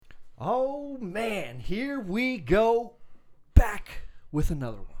Oh, man. Here we go. Back with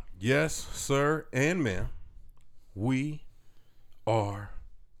another one. Yes, sir and ma'am. We are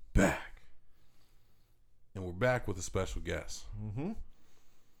back. And we're back with a special guest. Mm-hmm.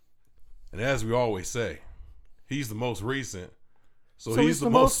 And as we always say, he's the most recent. So he's the the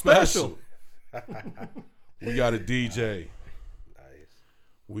most special. We got a DJ. Nice.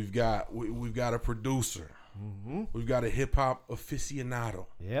 We've got a producer. Mm-hmm. We've got a hip hop aficionado.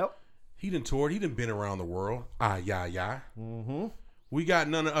 Yep. He done toured. He done been around the world. Mm-hmm. We got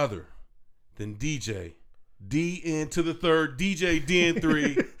none other than DJ DN3. DJ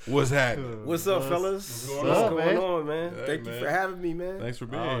DN3 was happening. What's up, fellas? What's What's going going on, on, man? Hey, Thank you man. for having me, man. Thanks for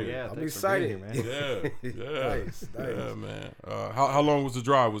being Oh, here. yeah. I'm Thanks for being excited, here, Yeah, yeah. Nice. Yeah, man. How long was the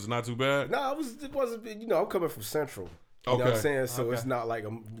drive? Was it not too bad? No, it wasn't. I'm coming from Central. You know what I'm Okay. saying? So Okay. it's not like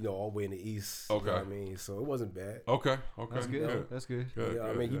I'm, all the way in the East. Okay. You know what I mean? So it wasn't bad. Okay. That's good. That's good. Good, You know what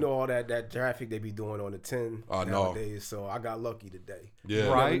I good, mean? good. You know all that traffic they be doing on the 10 I know. nowadays. So I got lucky today. Yeah.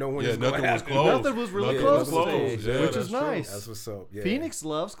 You Right. never know when Yeah, it's gonna nothing was happen. closed. Nothing was really Yeah, close, nothing was today, closed. Yeah, which that's is true. nice. That's what's up. Yeah. Phoenix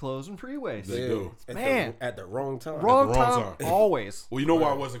loves closing freeways. They do. Man. At the wrong time. Wrong wrong time, time. always. Well, you know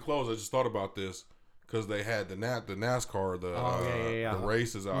why it wasn't closed? I just thought about this because they had the NASCAR, yeah. the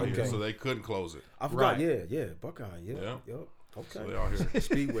races out here, Okay. so they couldn't close it. I forgot. Right. Yeah. Buckeye. Yeah. Yeah. Yep. Okay. So they out here.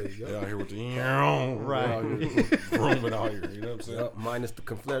 Speedway. They Yep. out here with the Right. roaming out here. You know what I'm saying? Yep. Minus the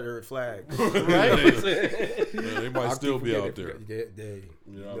Confederate flag. Yeah, they might I'll still keep be forgetting- out there.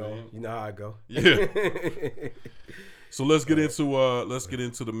 You know what I mean? You know how I go. Yeah. So let's get into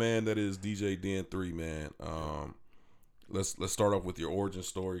the man that is DJ DN3, man. Let's start off with your origin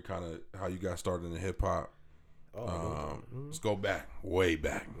story, kind of how you got started in hip hop. Let's go back, way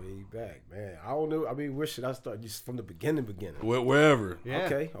back, Way back, man. I don't know. I mean, where should I start? Just from the beginning. wherever.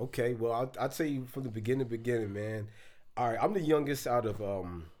 Yeah. Okay. Well, I'll tell you from the beginning, man. All right, I'm the youngest out of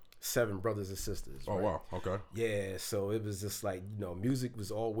 7 brothers and sisters. Oh right? wow, okay. Yeah, so it was just like, music was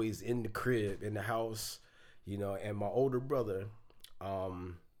always in the crib, in the house, and my older brother,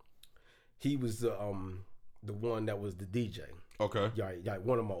 he was the one that was the DJ. Okay. Yeah,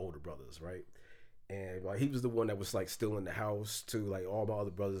 one of my older brothers, right? And like he was the one that was like still in the house too. Like all my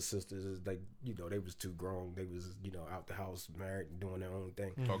other brothers and sisters, like they was too grown. They was out the house, married, and doing their own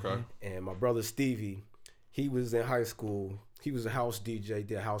thing. Okay. And my brother Stevie, he was in high school. He was a house DJ,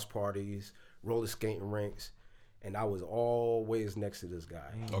 did house parties, roller skating rinks, and I was always next to this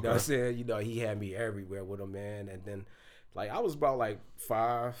guy. You know what I'm saying? He had me everywhere with him, man. And then, like, I was about like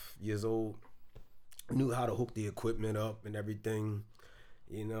 5 years old, knew how to hook the equipment up and everything.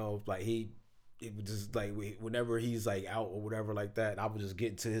 Like it was just like whenever he's like out or whatever like that, I would just get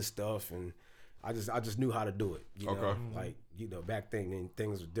into his stuff and I just knew how to do it. Like back then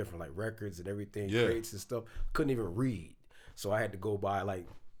things were different, like records and everything, crates and stuff. Couldn't even read, so I had to go by like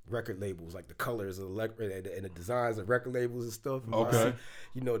record labels, like the colors of and the designs of record labels and stuff. And Okay.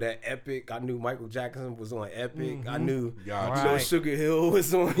 That Epic. I knew Michael Jackson was on Epic. I knew Gotcha. Sugar Hill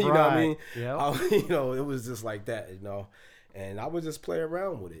was on. You know what I mean? Yep. It was just like that. And I would just play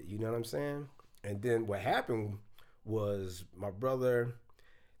around with it. You know what I'm saying? And then what happened was my brother,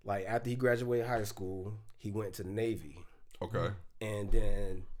 like after he graduated high school, he went to the Navy. Okay. And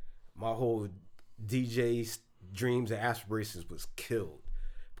then my whole DJ dreams and aspirations was killed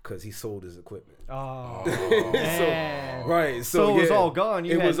because he sold his equipment. Oh, So, right. So it was all gone.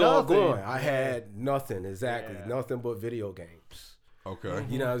 You it had was all nothing. gone. I had nothing, exactly. Yeah. Nothing but video games. Okay.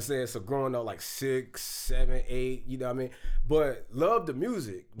 You know what I'm saying? So growing up like 6, 7, 8, you know what I mean? But loved the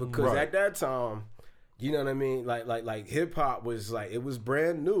music because Right. at that time, you know what I mean? Like hip hop was like, it was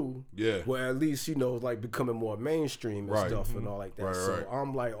brand new. Yeah. Well, at least, like becoming more mainstream and Right. stuff and all like that. Right, So right.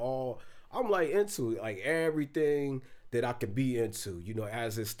 I'm like into like everything that I could be into,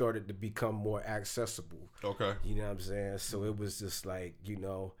 as it started to become more accessible. Okay. You know what I'm saying? So it was just like,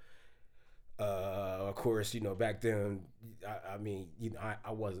 of course, back then, I mean,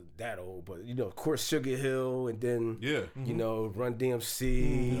 I wasn't that old, but, of course, Sugar Hill and then, Yeah. Run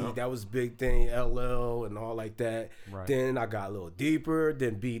DMC, that was a big thing, LL and all like that. Right. Then I got a little deeper,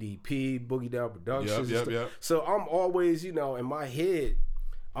 then BDP, Boogie Down Productions. Yep, and stuff. yep. So I'm always, in my head,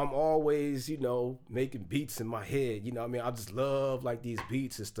 I'm always, making beats in my head. I mean, I just love like these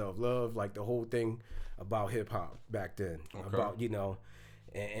beats and stuff. Love like the whole thing about hip hop back then. Okay. About,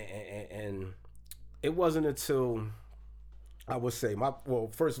 and it wasn't until I would say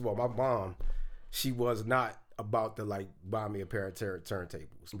first of all, my mom, she was not about to like buy me a pair of turntables.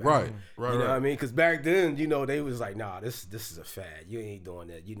 Right. Right. You know right. what I mean? Because back then, they was like, nah, this is a fad. You ain't doing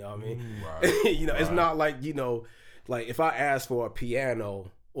that. You know what I mean? Right. It's not like, like if I asked for a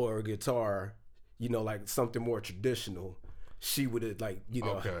piano or a guitar, like something more traditional, she would have like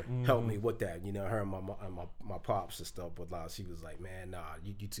helped me with that. You know, her and my pops and stuff. But she was like, man, nah,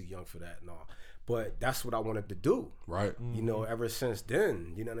 you too young for that and all. But that's what I wanted to do. Right. You know, ever since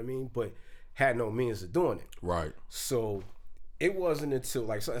then, you know what I mean? But had no means of doing it. Right. So it wasn't until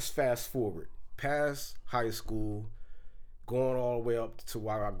so let's fast forward past high school, going all the way up to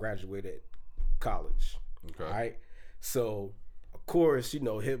while I graduated college. Okay. All right. So of course, you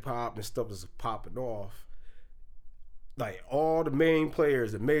know, hip hop and stuff is popping off. Like all the main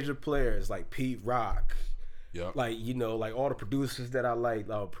players, the major players, like Pete Rock. Yeah. Like, you know, like all the producers that I like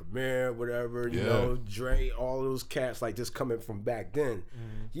Premier, whatever, you know, Dre, all those cats, like just coming from back then.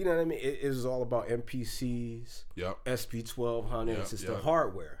 You know what I mean? It was all about MPCs, SP1200s, it's the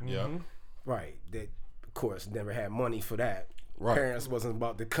hardware. Yeah. Right. That, of course, never had money for that. Right. Parents wasn't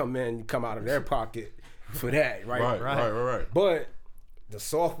about to come out of their pocket for that, right? Right. But the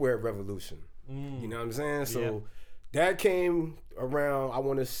software revolution, you know what I'm saying? So that came around, I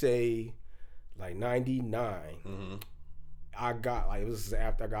want to say, like 99. I got it was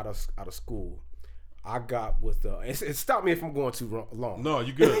after I got out of school. I got with it stop me if I'm going too long. No,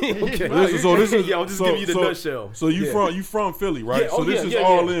 you good. Okay. This is I'll just give you the nutshell. So you from Philly, right? So this is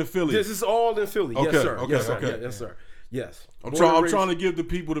all in Philly. This is all in Philly. Okay, yes, sir. okay, yes, sir. okay. Yes, sir. Yes. I'm trying to give the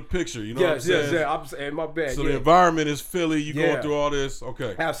people the picture. You know what I'm saying? And my bad. So the environment is Philly. You going through all this.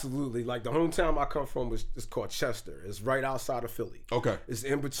 Okay. Absolutely. Like the hometown I come from is called Chester. It's right outside of Philly. Okay. It's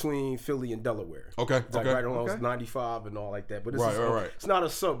in between Philly and Delaware. Okay. It's like right along 95 and all like that. But it's it's not a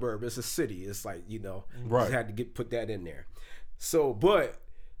suburb. It's a city. It's like, you know, just had to put that in there. So, but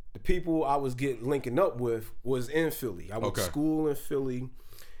the people I was linking up with was in Philly. I went to school in Philly.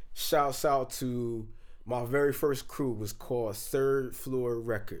 Shouts out to my very first crew was called Third Floor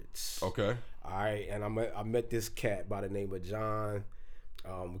Records. Okay. All right, and I met this cat by the name of John.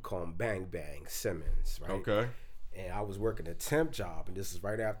 We call him Bang Bang Simmons, right? Okay. And I was working a temp job, and this is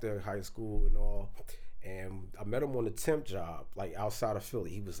right after high school and all. And I met him on the temp job, like outside of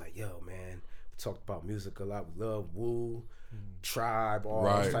Philly. He was like, "Yo, man, we talked about music a lot. We love Wu, Tribe, all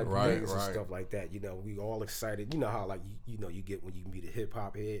those type of things and stuff like that. You know, we all excited. You know how like you know you get when you meet a hip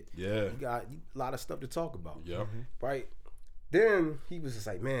hop head. Yeah, you got a lot of stuff to talk about. Yeah, right. Then he was just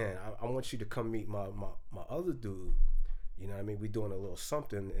like, man, I want you to come meet my other dude. You know what I mean? We doing a little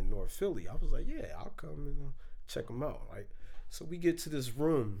something in North Philly. I was like, yeah, I'll come and check him out. Right. So we get to this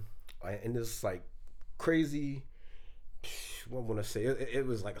room, and this like crazy. What want to say? It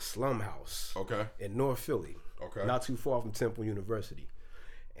was like a slum house. Okay. In North Philly. Okay. Not too far from Temple University.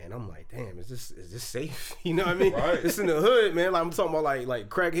 And I'm like, damn, is this safe? You know what I mean? Right. It's in the hood, man. Like I'm talking about like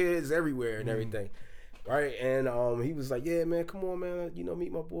crackheads everywhere and everything. Right. And he was like, yeah, man, come on, man. You know,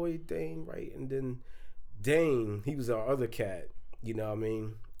 meet my boy Dane, right? And then Dane, he was our other cat. You know what I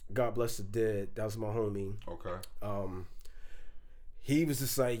mean? God bless the dead. That was my homie. Okay. He was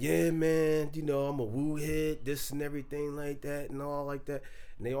just like, yeah, man, you know, I'm a Wu head, this and everything like that and all like that.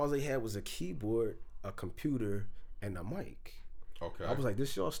 And all they had was a keyboard, a computer, and a mic. Okay. I was like,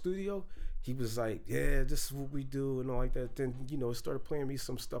 this your studio? He was like, yeah, this is what we do and all like that. Then, you know, started playing me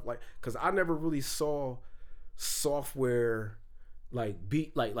some stuff like, because I never really saw software like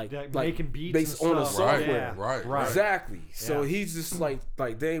making beats based on a software. Right. Exactly. So he's just like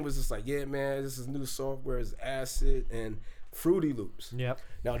Dane was just like, yeah, man, this is new software. It's Acid and Fruity Loops. Yep.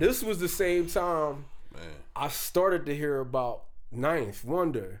 Now this was the same time I started to hear about Ninth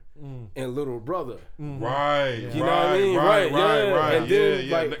Wonder and Little Brother. Right. You know what I mean? Right. And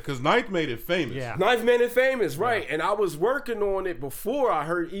then, because Ninth made it famous. Yeah. Ninth made it famous, right? And I was working on it before I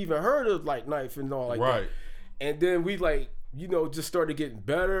even heard of like Ninth and all like that. And then we like, you know, just started getting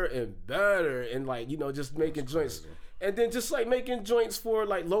better and better and like, you know, just making joints. And then just like making joints for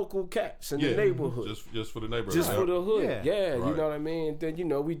like local cats in the neighborhood. Just for the neighborhood. Just for the hood. Yeah. You know what I mean? And then, you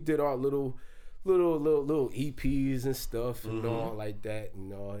know, we did our little EPs and stuff and all like that. You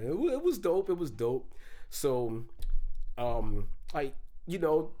know, it was dope. It was dope. So, like, you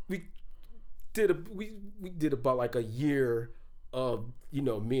know, we did about like a year of, you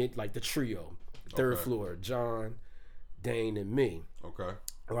know, me and like the trio, Third Floor, John, Dane, and me. Okay.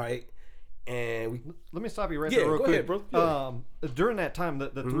 Right. And let me stop you right there real quick. Ahead, bro. Yeah. During that time,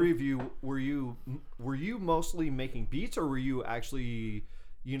 the three of you were you mostly making beats, or were you actually,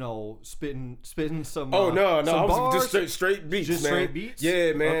 you know, spitting some? Oh no, some I was bars? just straight beats, just man. Straight beats.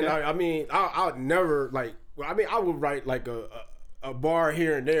 Yeah, man. Okay. I mean, I'd never like. I mean, I would write like a bar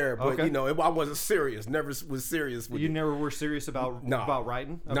here and there, but you know, I wasn't serious. Never was serious with you. Never were serious about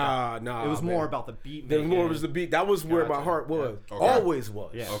writing. Okay. Nah. It was more about the beat. It was the beat. That was where my heart was. Yeah. Okay. Always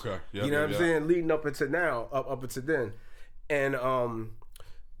was. Yeah. Okay. Yep, you know what I'm saying? Leading up into now, up until then, and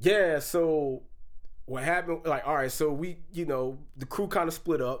so what happened, like, all right, so we, you know, the crew kind of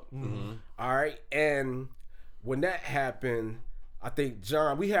split up. All right. And when that happened, I think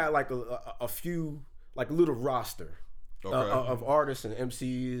John, we had like a few, like a little roster of artists and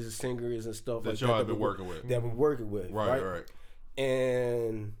MCs, and singers and stuff that like y'all that. have been working with. That we're working with. Right.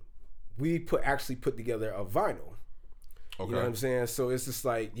 And we actually put together a vinyl. Okay. You know what I'm saying? So it's just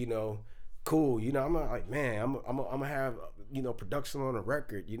like, you know, cool. You know, I'm like, man, I'm gonna have, you know, production on a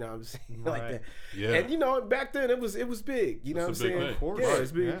record. You know what I'm saying? Like that. Yeah. And you know, back then it was big. You know It's what a I'm big saying? thing. Yeah,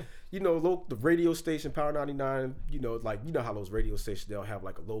 it's big. Yeah. You know, the radio station Power 99. You know, like, you know how those radio stations, they'll have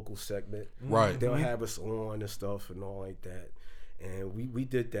like a local segment. Right. They'll have us on and stuff and all like that. And we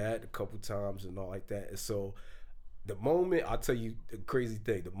did that a couple times and all like that. And so the moment, I'll tell you the crazy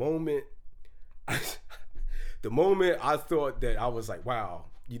thing. The moment I thought that I was like, wow,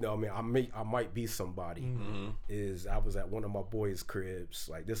 you know, I mean, I might be somebody. Is I was at one of my boys' cribs.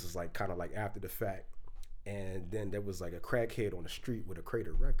 Like, this is like kind of like after the fact, and then there was like a crackhead on the street with a crate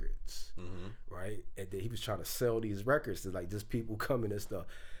of records, right? And then he was trying to sell these records to like just people coming and stuff.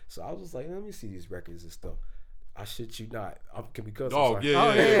 So I was like, let me see these records and stuff. I shit you not. Because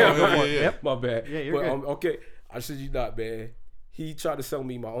Yeah. my bad. Yeah, you're good. Okay. I shit you not, man. He tried to sell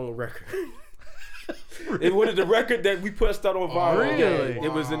me my own record. It was the record that we pushed out on viral. Really?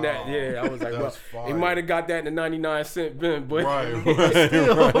 It was in that. Yeah, I was like, well, he might have got that in the 99-cent bin, but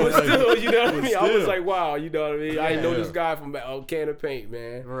still, you know what I mean? I was like, wow, you know what I mean? I didn't know this guy from a can of paint,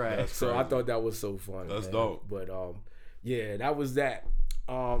 man. Right. That's So crazy. I thought that was so funny. That's man. dope. But yeah, that was that.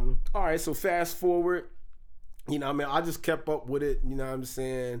 All right, so fast forward. You know what I mean? I just kept up with it, you know what I'm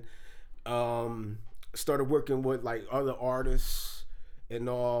saying? Started working with like other artists and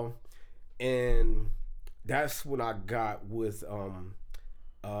all. And that's when I got with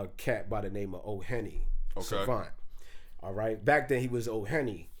a cat by the name of O'Henny Savant. All right. Back then he was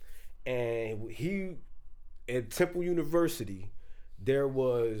O'Henny. And he at Temple University, there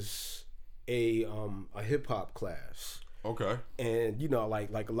was a hip hop class. Okay. And you know,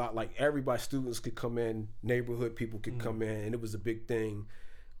 like a lot, like everybody, students could come in, neighborhood people could come in, and it was a big thing.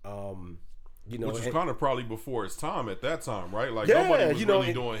 You know, which was kind of probably before its time at that time, right? Like yeah, nobody was you know,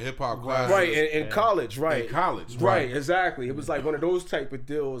 really doing hip hop classes, right? In college, right? In college, right? Exactly. It was like one of those type of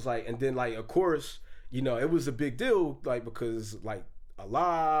deals, like, and then like, of course, you know, it was a big deal, like because like a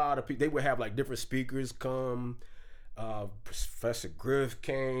lot of people, they would have like different speakers come. Professor Griff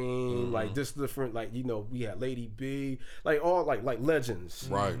came, like just different, like, you know, we had Lady B, like all like legends,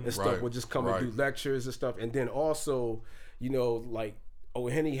 right? And stuff would just come and do lectures and stuff, and then also, you know, like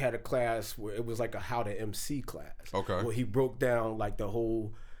O'Henny had a class where it was like a how to MC class, Okay, where he broke down like the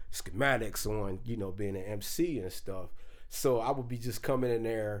whole schematics on, you know, being an MC and stuff. So I would be just coming in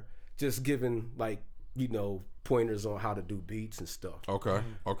there, just giving like, you know, pointers on how to do beats and stuff. Okay.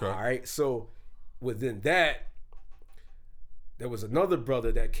 All right. So within that, there was another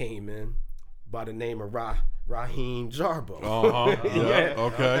brother that came in by the name of Raheem Jarbo. Yeah.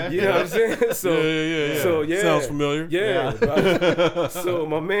 Okay. You know what I'm saying? So yeah. So yeah. Sounds familiar. Yeah. So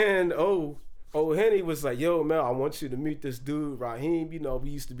my man O'Henny was like, yo, man, I want you to meet this dude, Raheem. You know, we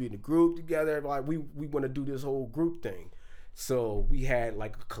used to be in a group together. Like, we want to do this whole group thing. So we had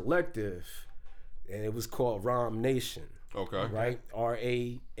like a collective, and it was called Ram Nation. Okay. Right?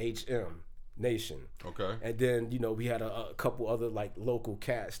 RAHM Nation. Okay. And then, you know, we had a couple other like local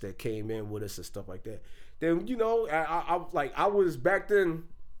cats that came in with us and stuff like that. Then, you know, I was back then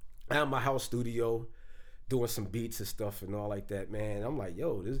at my house studio doing some beats and stuff and all like that, man. I'm like,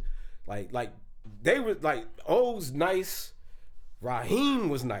 yo, this like they were like, O's nice. Raheem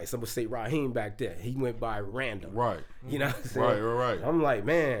was nice. I'm gonna say Raheem back then. He went by random. Right. You know what I'm saying? Right. I'm like,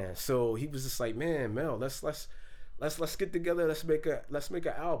 man. So he was just like, man, Mel, let's get together. Let's make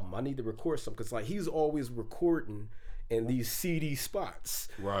an album. I need to record something, because like he's always recording in these CD spots.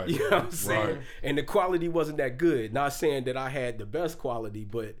 Right. You know what I'm saying? Right. And the quality wasn't that good. Not saying that I had the best quality,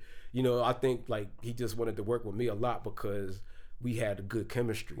 but you know, I think like he just wanted to work with me a lot because we had a good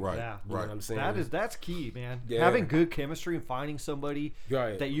chemistry. Right. Yeah. You know what I'm saying? That's key, man. Yeah. Having good chemistry and finding somebody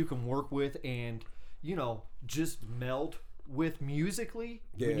Right. that you can work with and, you know, just meld with musically.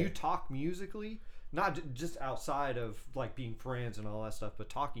 Yeah. When you talk musically, not just outside of like being friends and all that stuff, but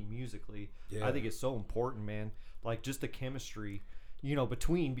talking musically, Yeah. I think it's so important, man. Like just the chemistry, you know,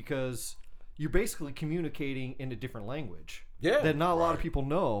 between, because you're basically communicating in a different language. Yeah. That not a lot of people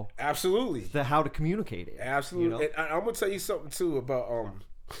know Absolutely. how to communicate it. Absolutely. You know? And I'm gonna tell you something too about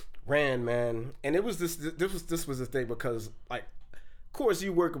Rand, man. And it was this was the thing, because like, of course,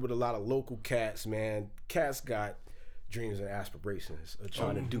 you working with a lot of local cats, man. Cats got dreams and aspirations of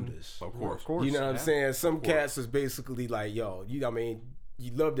trying to do this. Of course. Of course. You know what I'm yeah. saying? Some cats is basically like, yo, I mean,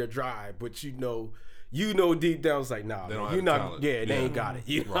 you love their drive, but you know, you know, deep down, it's like, nah, They don't man, have you're the not. talent. Yeah, they ain't got it.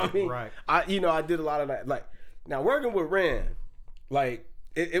 You know what I mean? Right. I did a lot of that. Like now working with Rand, like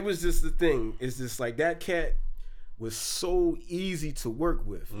it was just the thing. It's just like that cat was so easy to work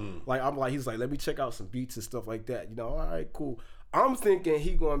with. Like he's like, let me check out some beats and stuff like that. You know, all right, cool. I'm thinking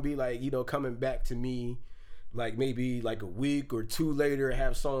he gonna be like, you know, coming back to me, like maybe like a week or two later,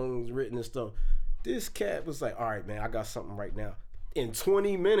 have songs written and stuff. This cat was like, all right, man, I got something right now. In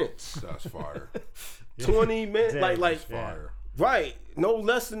 20 minutes. That's fire. 20 minutes, like Fire. right, no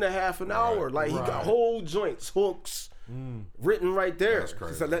less than a half an hour. Like he got whole joints, hooks, written right there. That's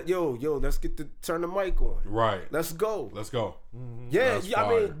crazy. So let's turn the mic on. Right. Let's go. Let's go. Yeah, That's I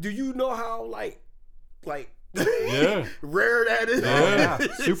fire. mean, do you know how like Yeah. rare that is? Yeah.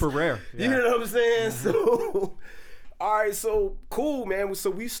 Super rare. You know what I'm saying? So, all right, so cool, man. So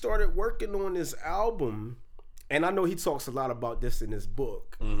we started working on this album, and I know he talks a lot about this in his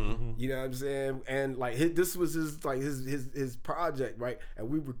book. You know what I'm saying? And like this was his project, right? And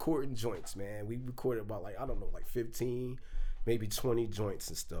we recording joints, man. We recorded about like, I don't know, like 15, maybe 20 joints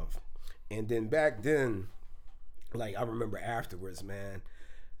and stuff. And then back then, like I remember afterwards, man,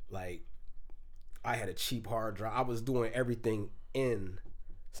 like I had a cheap hard drive. I was doing everything in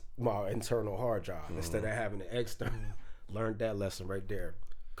my internal hard drive instead of having an external. Learned that lesson right there.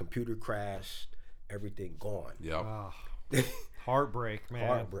 Computer crashed, everything gone. Yep. Heartbreak, man.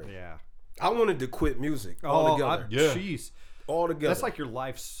 Heartbreak. Yeah. I wanted to quit music altogether. Jeez. Altogether. That's like your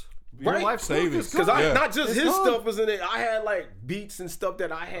life's Right. life Savings. because not just It's his gone. stuff was in it. I had like beats and stuff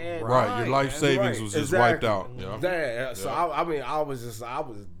that I had. Right. Your life man. savings Right, was just exactly. wiped out. Yeah. Yeah. So I mean, I was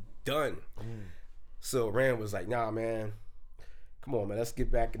done. So Rand was like, "Nah, man, come on, man, let's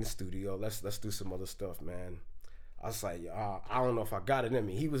get back in the studio. Let's do some other stuff, man." I was like, "I don't know if I got it in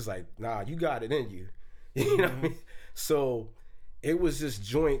me." He was like, "Nah, you got it in you." You know what I mean? So it was just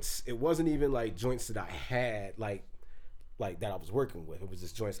joints. It wasn't even like joints that I had like that I was working with. It was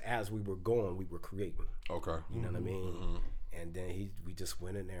just joints as we were going, we were creating. Okay. You know what I mean? And then we just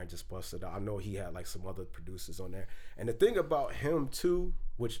went in there and just busted out. I know he had like some other producers on there. And the thing about him too,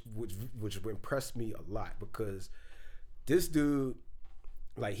 which impressed me a lot, because this dude,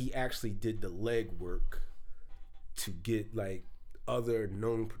 like he actually did the legwork to get like other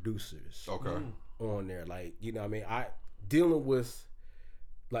known producers on there. Like, you know what I mean? I dealing with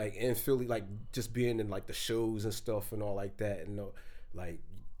like in Philly, like just being in like the shows and stuff and all like that, and like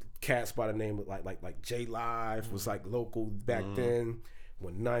cats by the name of like J Live was like local back then.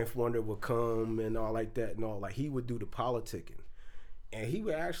 When Ninth Wonder would come and all like that and all, like he would do the politicking, and he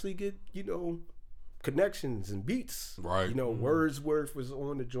would actually get, you know, connections and beats. Right. You know, Wordsworth was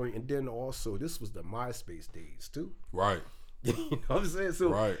on the joint, and then also this was the MySpace days too. Right. You know what I'm saying? So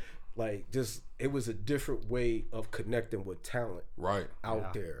Right. like just it was a different way of connecting with talent Right.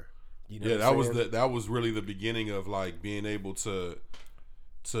 out there. You know Yeah, what that I'm was saying? that was really the beginning of like being able to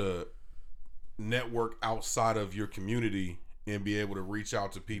network outside of your community and be able to reach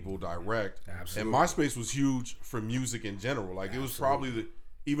out to people direct. Absolutely. And MySpace was huge for music in general. Like it was probably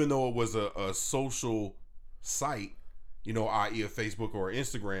even though it was a social site, you know, i.e. a Facebook or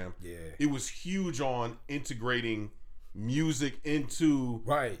Instagram, it was huge on integrating music into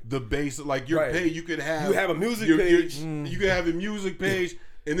the base. Like your page, you could have a music page. You could have a music page,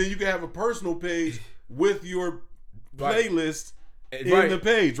 and then you could have a personal page with your playlist in the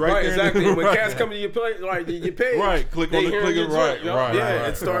page, right there. Exactly. When cats come to your page, click on the click, right,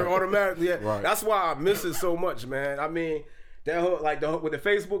 it started automatically. Yeah. Right. That's why I miss it so much, man. I mean, that whole when the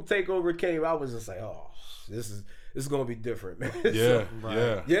Facebook takeover came, I was just like, oh, this is gonna be different, man.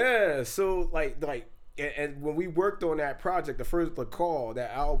 Yeah. So like. And when we worked on that project, the call,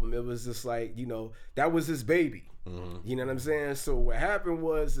 that album, it was just like, you know, that was his baby. You know what I'm saying? So what happened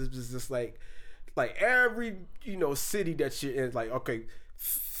was, it was just like every, you know, city that you're in, like, okay,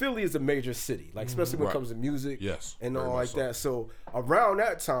 Philly is a major city, like, especially when it comes to music and all like that. So around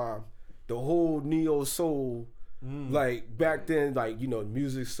that time, the whole neo soul, like back then, like, you know,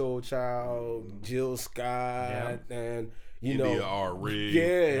 Music Soul Child, Jill Scott, and you India know, R.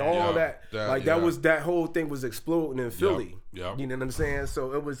 Rig. all that. Like that whole thing was exploding in Philly. Yep. You know what I'm saying?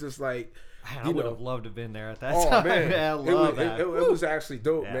 So it was just like, I would have loved to have been there at that oh time. man, I love that. It was actually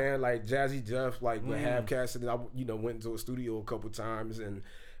dope, man. Like Jazzy Jeff, like with Half-Cast, and I, you know, went into a studio a couple times, and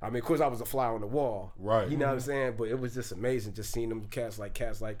I mean, of course, I was a fly on the wall, right? You know what I'm saying? But it was just amazing, just seeing them cats like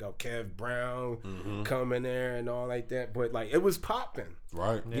Kev Brown come in there and all like that. But like, it was popping,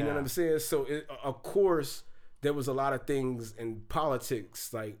 right? You know what I'm saying? So of course, there was a lot of things in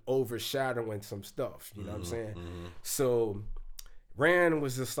politics like overshadowing some stuff. You know what I'm saying? So Rand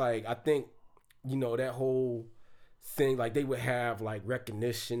was just like, I think, you know, that whole thing, like they would have like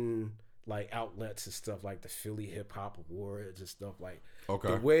recognition like outlets and stuff like the Philly Hip Hop Awards and stuff like. Okay.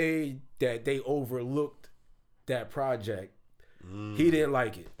 The way that they overlooked that project, he didn't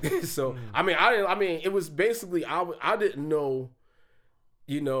like it. So I mean, it was basically I didn't know,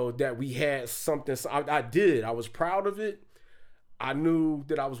 that we had something. So I did. I was proud of it. I knew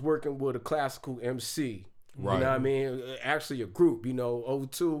that I was working with a classical MC. Right. You know what I mean? Actually, a group.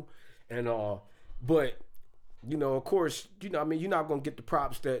 O2, and but. Of course, you're not gonna get the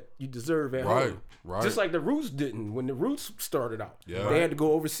props that you deserve at home. Right. Just like the Roots didn't when the Roots started out. Yeah. They had to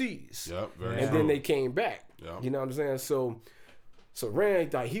go overseas. Yep. Very true. Then they came back. Yeah. You know what I'm saying? So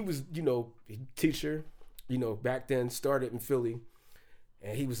Rand, like he was, teacher, back then, started in Philly,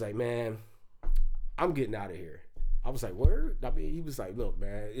 and he was like, man, I'm getting out of here. I was like, word? I mean, he was like, look,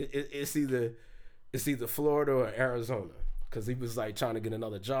 man, it's either Florida or Arizona. Because he was like trying to get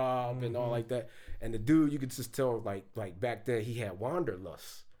another job and all like that. And the dude, you could just tell like back then he had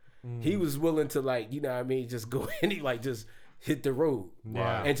wanderlust. He was willing to just go and he just hit the road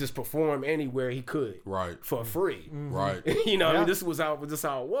and just perform anywhere he could for free. Right. I mean, this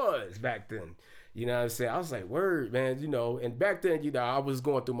how it was back then. You know what I'm saying? I was like, word, man, and back then, I was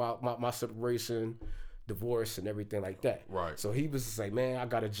going through my separation, divorce and everything like that. Right. So he was just like, man, I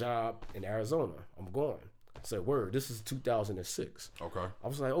got a job in Arizona. I'm going. I said, word, this is 2006. Okay. I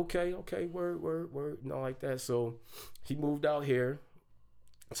was like, okay, word, like that. So he moved out here,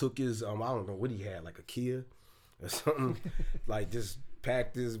 took his, I don't know what he had, like a Kia or something, just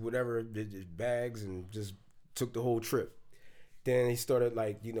packed his whatever, his bags and just took the whole trip. Then he started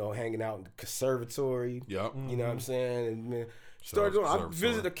hanging out in the conservatory. Yep. You know what I'm saying? And then started doing,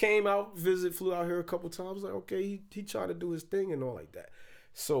 flew out here a couple times. I was like, okay, he tried to do his thing and all like that.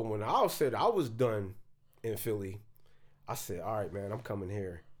 So when I said I was done in Philly, I said, all right, man, I'm coming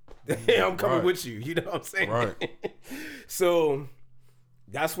here. I'm coming with you. You know what I'm saying? Right. So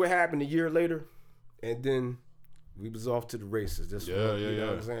that's what happened a year later. And then we was off to the races. You know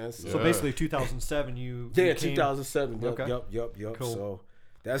what I'm saying? So basically 2007 you 2007. Okay. Yep. Cool. So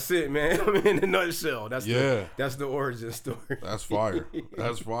that's it, man. I mean, in a nutshell. That's the origin story. That's fire.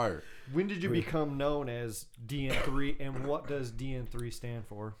 That's fire. When did you become known as DN3 and what does DN3 stand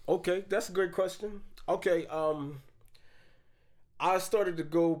for? Okay, that's a great question. Okay, I started to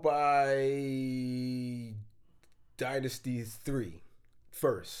go by Dynasty 3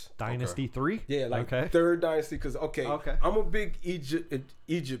 first. Dynasty 3? Yeah, third dynasty, because I'm a big Egypt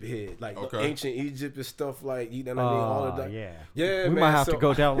head, ancient Egypt and stuff you know what I mean? All of that. Yeah, we might have to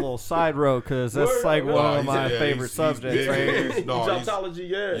go down a little side road because that's one of my favorite subjects right here. Egyptology,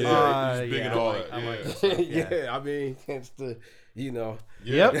 he's big and all that. Yeah, I mean, it's the. Yep.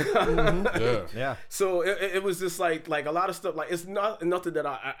 Yeah. So it was just like a lot of stuff. It's not nothing that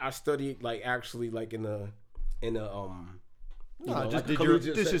I studied actually in a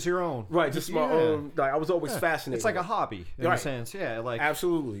this is your own. Right, just my own. I was always fascinated. It's like a hobby in a sense. Yeah,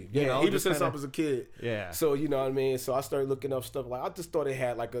 absolutely. Yeah, even since I was a kid. Yeah. So you know what I mean. So I started looking up stuff. I just thought it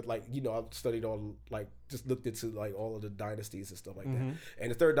had I studied all just looked into all of the dynasties and stuff like that.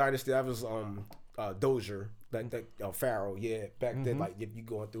 And the third dynasty, I was Dozier, Pharaoh. Yeah, back then, if you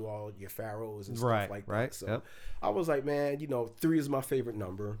going through all your pharaohs and stuff like that. Right. So I was like, man, 3 is my favorite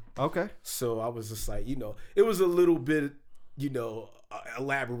number. Okay. So I was just like, it was a little bit.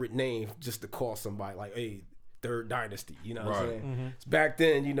 Elaborate name just to call somebody hey, third dynasty, you know what I'm saying? Mm-hmm. Back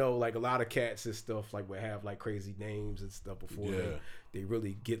then, a lot of cats and stuff would have crazy names and stuff before they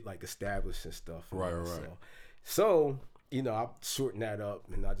really get established and stuff. Right. So, I shortened that up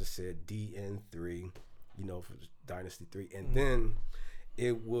and I just said DN3, for Dynasty 3. And then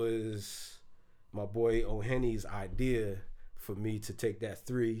it was my boy O'Henny's idea for me to take that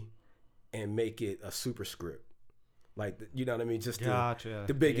 3 and make it a superscript. You know what I mean? Just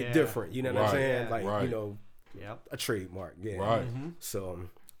to make it different. You know what I'm saying? A trademark. Yeah. Right. Mm-hmm. So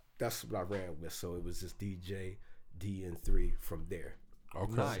that's what I ran with. So it was just DJ DN3 from there.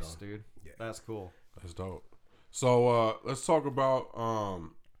 Okay. Nice, dude. Yeah. That's cool. That's dope. So let's talk about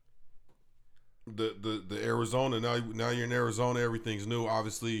the Arizona. Now you're in Arizona. Everything's new.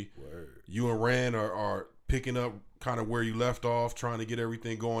 Obviously, you and Rand are picking up kind of where you left off, trying to get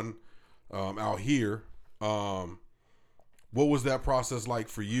everything going out here. What was that process like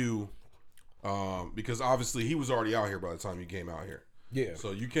for you? Because obviously he was already out here by the time you came out here. Yeah.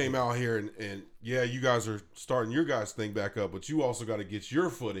 So you came out here and you guys are starting your guys' thing back up, but you also got to get your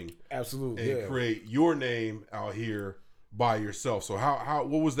footing. Absolutely. And create your name out here by yourself. So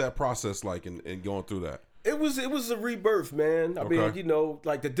what was that process like in going through that? It was a rebirth, man. I mean,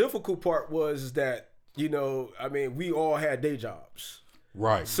 the difficult part was that, we all had day jobs.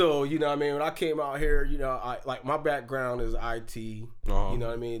 Right. So, you know what I mean? When I came out here, you know, I like my background is IT. You know what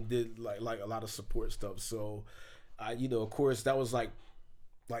I mean? Did like a lot of support stuff. So, you know, of course, that was like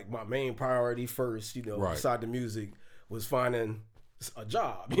my main priority first, you know, beside the music, was finding a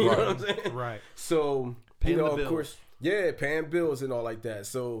job. You know what I'm saying? Right. So, Paying you know, the of course, yeah, paying bills and all like that.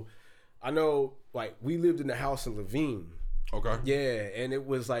 So, I know, like, we lived in the house in Levine. Okay. Yeah, and it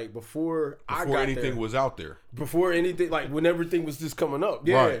was like before I got anything there, was out there. before anything, like when everything was just coming up.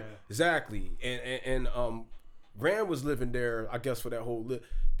 Yeah, Right. exactly. And Rand was living there, I guess, for that whole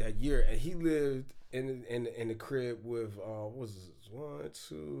that year, and he lived in the crib with what was it, 1,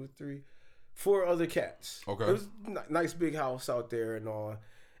 2, 3, 4 other cats. Okay. It was a nice big house out there and all,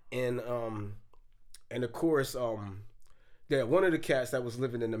 and of course yeah, one of the cats that was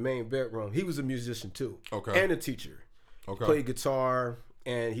living in the main bedroom, he was a musician too. Okay. And a teacher. Okay. Played guitar,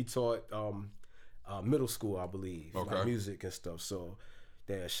 and he taught middle school, I believe, like music and stuff. So,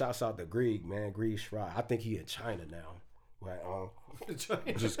 yeah, shouts out to Greg, man, Greg Schreier. I think he in China now. Right,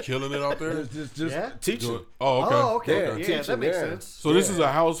 just killing it out there. just teaching. Oh, okay. Yeah, teaching, that makes yeah. sense. So this is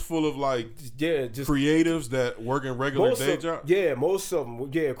a house full of like just creatives that work in regular day jobs. Yeah, most of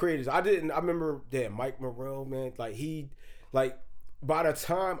them. Yeah, creators. I remember. Yeah, Mike Morrell, man. Like by the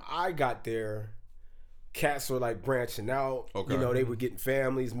time I got there, cats were like branching out. Okay. You know, they were getting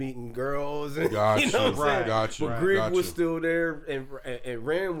families, meeting girls, and Gotcha. you know what I'm saying? Gotcha. But Greg Gotcha. was still there, and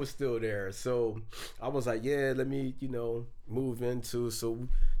Rand was still there. So I was like, yeah, let me, you know, move into. So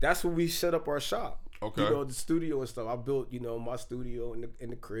that's when we set up our shop. Okay. You know, the studio and stuff. I built, you know, my studio in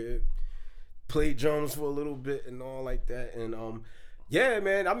the crib. Played drums for a little bit and all like that, and yeah,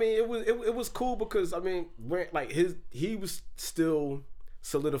 man. I mean, it was cool because I mean, like he was still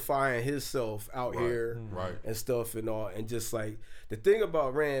solidifying himself out here, right, and stuff and all, and just like the thing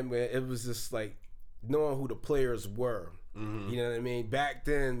about Rand, man, it was just like knowing who the players were. You know what I mean? Back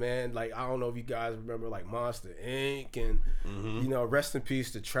then, man, like I don't know if you guys remember like Monster Inc. and you know, rest in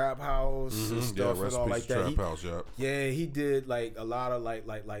peace to Trap House and stuff and all like that. Trap House, yeah, he did like a lot of like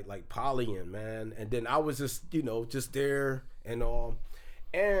Polyan, man, and then I was just, you know, just there and all,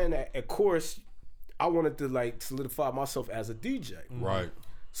 and of course I wanted to like solidify myself as a DJ. Right.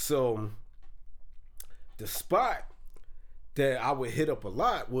 So the spot that I would hit up a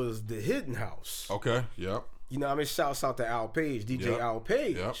lot was the Hidden House. Okay. Yep. You know what I mean? Shouts out to Al Page, DJ Al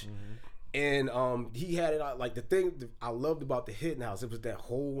Page. Yep. And he had it like the thing that I loved about the Hidden House, it was that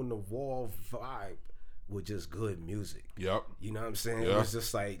hole in the wall vibe with just good music. Yep. You know what I'm saying? Yeah. It was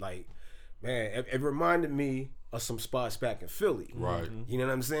just like man, it reminded me of some spots back in Philly. Right. You know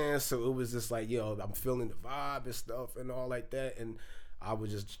what I'm saying? So it was just like, yo, I'm feeling the vibe and stuff and all like that. And I would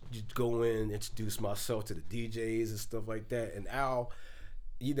just go in, introduce myself to the DJs and stuff like that. And Al,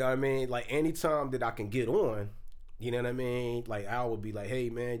 you know what I mean? Like anytime that I can get on, you know what I mean? Like Al would be like, hey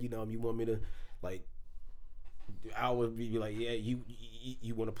man, you know, you want me to like, Al would be like, yeah, you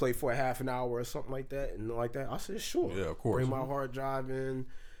want to play for a half an hour or something like that and like that. I said, sure. Yeah, of course. Bring my hard drive in.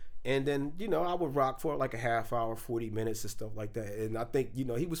 And then, you know, I would rock for like a half hour, 40 minutes and stuff like that. And I think, you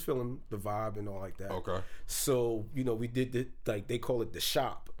know, he was feeling the vibe and all like that. Okay. So, you know, we did it, like they call it the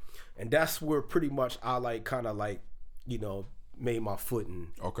shop. And that's where pretty much I like kind of like, you know, made my footing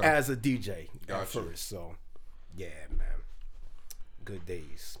as a DJ at first. So, yeah, man. Good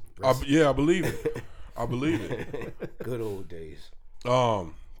days. Yeah, I believe it. I believe it. Good old days.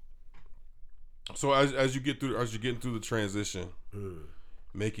 So as you get through the transition,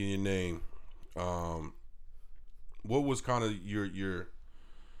 making your name, what was kind of your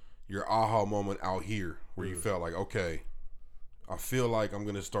aha moment out here where you felt like, okay, I feel like I'm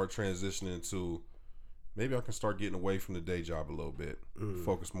gonna start transitioning to maybe I can start getting away from the day job a little bit,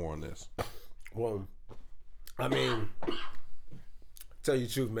 focus more on this. Well, I mean, tell you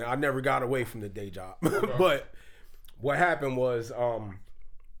the truth, man, I never got away from the day job. But what happened was, all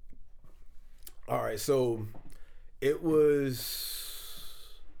right, so it was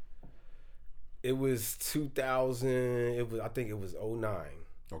 2000, I think it was 09.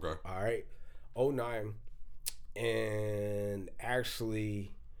 Okay. All right. 09. And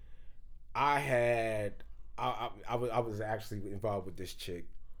actually I was actually involved with this chick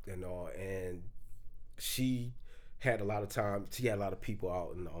and all, and she had a lot of time. She had a lot of people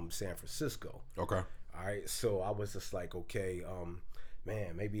out in San Francisco. Okay. All right. So I was just like, okay,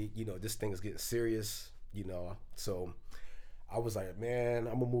 man, maybe, you know, this thing is getting serious, you know. So I was like, man,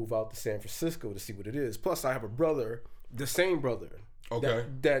 I'm gonna move out to San Francisco to see what it is. Plus, I have a brother, the same brother,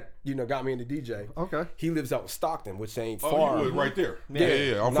 that you know got me into DJ. Okay, he lives out in Stockton, which ain't far. Oh, you live right there.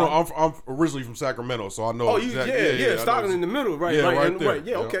 Yeah. I'm originally from Sacramento, so I know. Oh, yeah. Stockton in the middle, right? Yeah, right there. Right.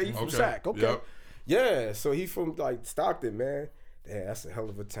 Yeah, okay. You from Sac? Okay. Yep. Yeah. So he from like Stockton, man. Yeah, that's a hell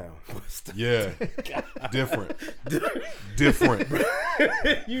of a town. Yeah, different.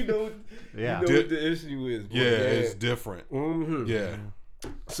 You know, Yeah. you know what the issue is. Boy. Yeah, it's different. Mm-hmm. Yeah.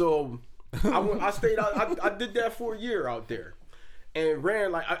 So I stayed out. I did that for a year out there, and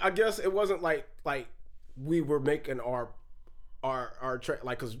ran like I guess it wasn't like we were making our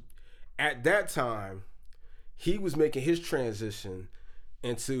like, because at that time he was making his transition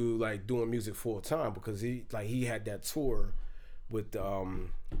into like doing music full time, because he had that tour with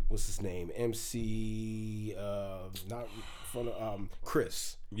what's his name, MC not from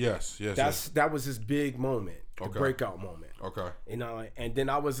Chris. Yes. That was his big moment, the breakout moment. Okay. You know, and then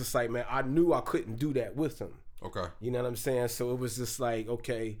I was just like, man, I knew I couldn't do that with him. Okay. You know what I'm saying? So it was just like,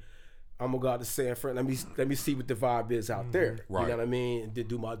 okay, I'm gonna go out to San Fran. Let me see what the vibe is out there. Right. You know what I mean? And to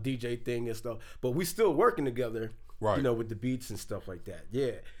do my DJ thing and stuff. But we still working together. Right. You know, with the beats and stuff like that.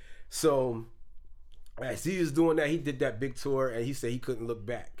 Yeah. So as he was doing that, he did that big tour, and he said he couldn't look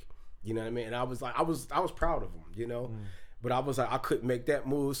back. You know what I mean? And I was like, I was proud of him. You know, but I was like, I couldn't make that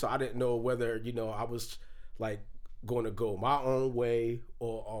move, so I didn't know whether, you know, I was like going to go my own way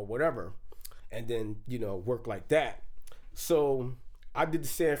or whatever, and then, you know, work like that. So I did the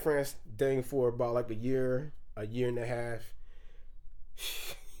San Fran thing for about like a year and a half.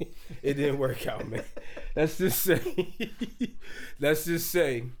 It didn't work out, man. Let's just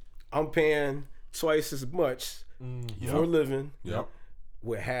say I'm paying twice as much for a living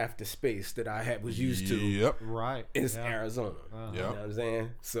with half the space that I was used to. Yep. Right. In Arizona. You know Yep. what I'm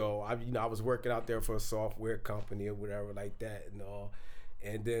saying? So I was working out there for a software company or whatever like that and all.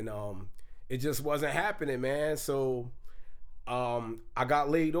 And then it just wasn't happening, man. So I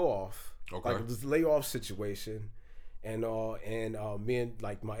got laid off. Okay. Like, it was a layoff situation. And me and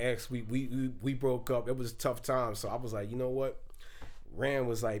like my ex, we broke up. It was a tough time. So I was like, you know what? Rand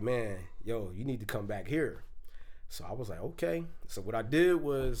was like, man, yo, you need to come back here. So I was like, okay. So what I did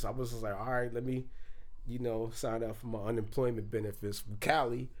was I was just like, all right, let me, you know, sign up for my unemployment benefits from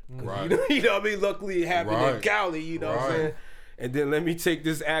Cali. Right. You know what I mean? Luckily it happened in Cali, you know what I'm saying? And then let me take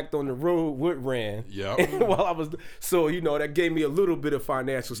this act on the road with Rand. Yep. While I was, so, you know, that gave me a little bit of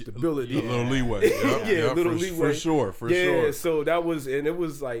financial stability. A little leeway. Yep. A little leeway. For sure. Yeah, so that was, and it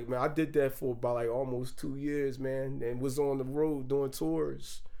was like, man, I did that for about like almost 2 years, man, and was on the road doing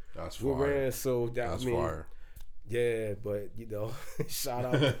tours. That's with fire. Rand, so That's fire. Yeah, but you know, shout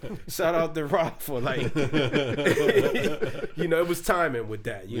out to Rock for like, you know, it was timing with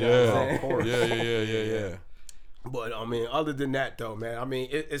that. You know what I'm saying? Yeah. But I mean, other than that, though, man, I mean,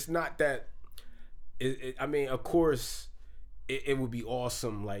 it's not that. I mean, of course, it would be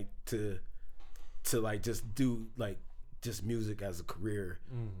awesome, like to like just do like just music as a career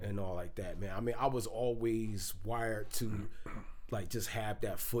and all like that, man. I mean, I was always wired to like just have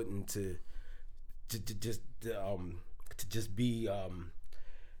that footing to just be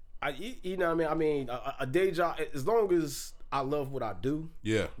you know what I mean? A day job, as long as I love what I do.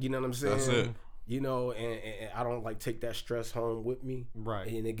 Yeah. You know what I'm saying? That's it. You know, and I don't like take that stress home with me. Right.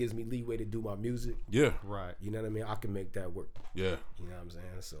 And it gives me leeway to do my music. Yeah. Right. You know what I mean? I can make that work. Yeah. You know what I'm saying?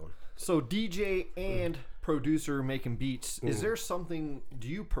 So DJ and producer making beats, is there something, do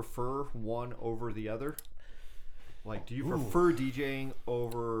you prefer one over the other? Like, do you prefer DJing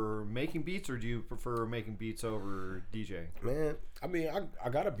over making beats, or do you prefer making beats over DJing? Man, I mean, I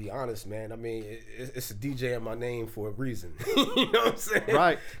gotta be honest, man. I mean, it's a DJ in my name for a reason. You know what I'm saying?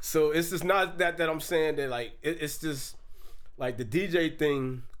 Right. So it's just not that I'm saying that, like, it's just like the DJ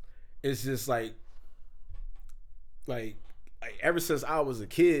thing is just like ever since I was a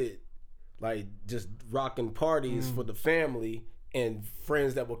kid, like just rocking parties for the family and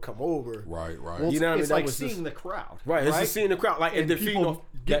friends that would come over. Right. Well, you know what I mean? It's that like was seeing just, the crowd. Right. It's just seeing the crowd. Like, and people,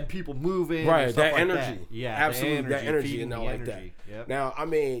 getting people moving. Right. And stuff that like energy. That. Yeah. Absolutely. That energy and all like that. Yep. Now, I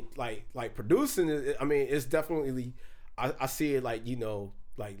mean, like producing, I mean, it's definitely, I see it like, you know,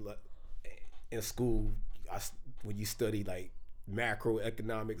 like in school, when you study like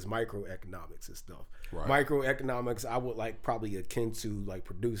macroeconomics, microeconomics and stuff. Right. Microeconomics, I would like probably akin to like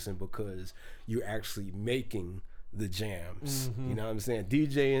producing, because you're actually making the jams. You know what I'm saying?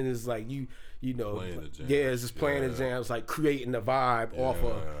 DJing is like you know, it's just playing the jams, like creating the vibe off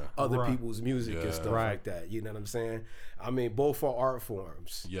of other people's music and stuff like that. You know what I'm saying? I mean, both are art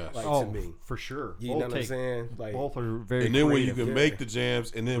forms. Yes. Like, to me, for sure. You know what I'm saying? Like, both are very. And then creative. when you can make the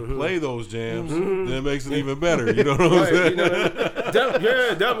jams and then play those jams, then it makes it even better. You know what I'm saying? You know,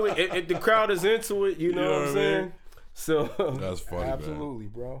 definitely. The crowd is into it. You know what I'm saying? So that's funny. Absolutely,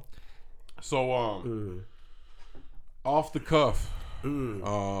 man. Bro. So Off the Cuff.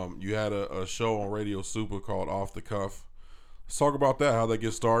 You had a show on Radio Super called Off the Cuff. Let's talk about that, how that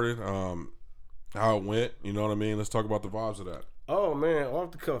get started, how it went, you know what I mean? Let's talk about the vibes of that. Oh man,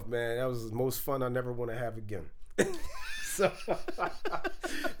 off the cuff, man. That was the most fun I never want to have again. So,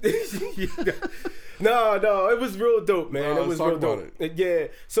 no, it was real dope, man. It was real dope. Yeah.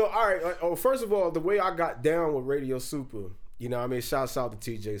 So, all right. First of all, the way I got down with Radio Super, you know, what I mean, shouts out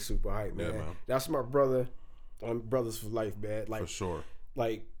to TJ Super Hype, man. Man. That's my brother. Brothers for life, man. Like, for sure.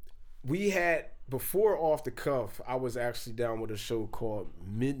 Like, we had before Off the Cuff, I was actually down with a show called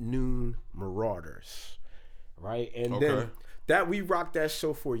Mid-Noon Marauders, right? And then that we rocked that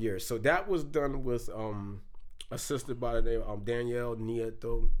show for years. So that was done with a sister by the name Danielle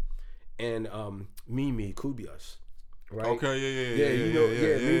Nieto and Mimi Kubias, right? Okay,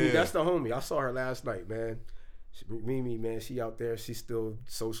 yeah, Mimi, that's the homie. I saw her last night, man. Mimi, man, she out there. She's still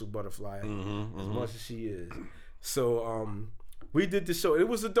social butterfly as much as she is. So we did the show. It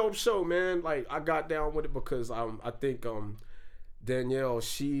was a dope show, man. Like, I got down with it because I think Danielle,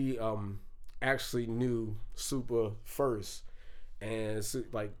 she actually knew Super first, and so,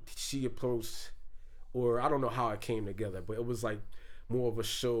 like, she approached, or I don't know how it came together, but it was like more of a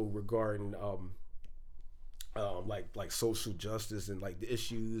show regarding like social justice and like the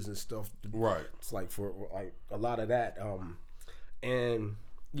issues and stuff. Right. It's like for like a lot of that. And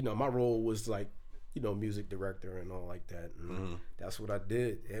you know, my role was like, you know, music director and all like that. And that's what I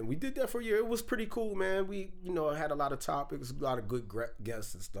did. And we did that for a year. It was pretty cool, man. We, you know, had a lot of topics, a lot of good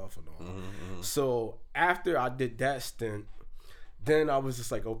guests and stuff and all. So after I did that stint, then I was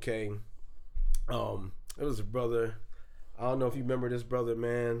just like, okay, it was a brother. I don't know if you remember this brother,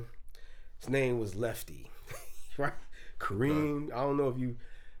 man. His name was Lefty, right? Kareem. Okay. I don't know if you,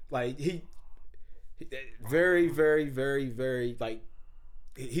 like, he very, very, very, very, like,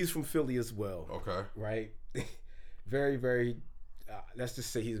 he's from Philly as well. Okay. Right? Very, very, let's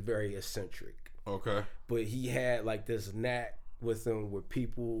just say he's very eccentric. Okay. But he had, like, this knack with him where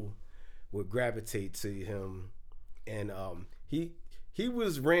people would gravitate to him. And he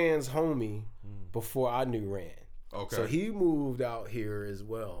was Rand's homie before I knew Rand. Okay. So he moved out here as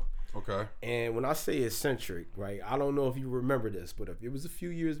well. Okay. And when I say eccentric, right, I don't know if you remember this, but it was a few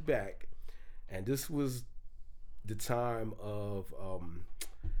years back, and this was the time of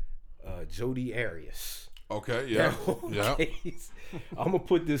Jody Arias. Okay, yeah. Yeah. I'm gonna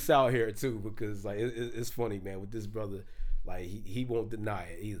put this out here too, because like it's funny, man, with this brother, like he won't deny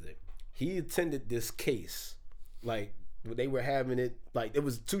it either. He attended this case, like they were having it, like it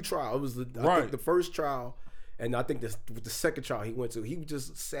was 2 trials. It was I think the first trial, and I think with the second trial he went to, he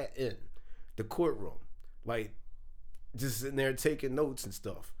just sat in the courtroom, like just sitting there taking notes and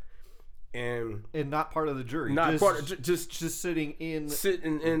stuff. And not part of the jury. Not part of, just sitting in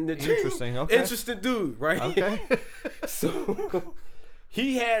the interesting. Okay. Interesting dude, right? Okay. So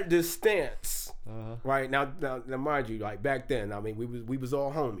he had this stance, right? Now, mind you, like back then, I mean, we was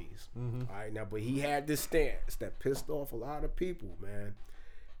all homies, right? Now, but he had this stance that pissed off a lot of people, man.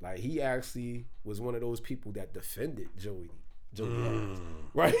 Like he actually was one of those people that defended Joey Harris,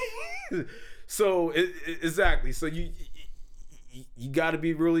 right? So exactly. So you got to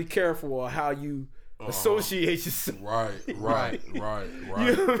be really careful on how you associate yourself. Right. You know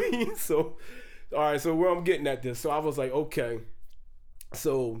what I mean? So, all right. So where I'm getting at this. So I was like, okay.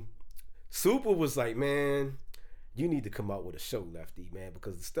 So Super was like, man, you need to come out with a show, Lefty, man,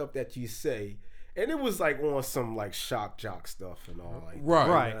 because the stuff that you say, and it was like on some like shock jock stuff and all like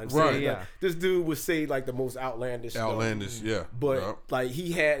right. Yeah. Like, this dude would say like the most outlandish stuff. Yeah. But like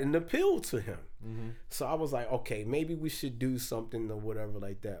he had an appeal to him. So I was like, okay, maybe we should do something or whatever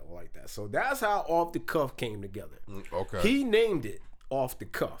like that or like that. So that's how Off the Cuff came together. Okay. He named it Off the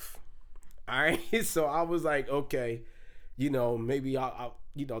Cuff. All right. So I was like, okay, you know, maybe I'll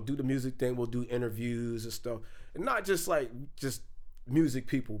you know, do the music thing. We'll do interviews and stuff, and not just like just music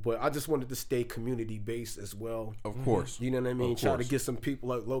people, but I just wanted to stay community based as well. Of course. You know what I mean? Try to get some people,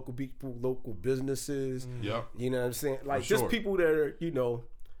 like local people, local businesses. Yeah. You know what I'm saying? Like just people that are, you know,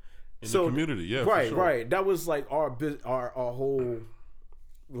 in the community, yeah. Right, for sure. Right. That was like our whole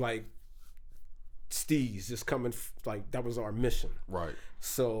like steez just coming, like that was our mission. Right.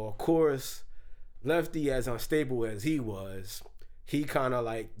 So of course, Lefty, as unstable as he was, he kind of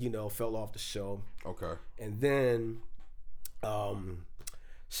like, you know, fell off the show. Okay. And then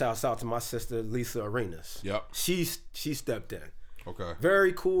shouts out to my sister Lisa Arenas. Yep. She stepped in. Okay.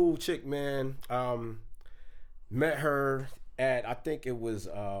 Very cool chick, man. Met her at, I think it was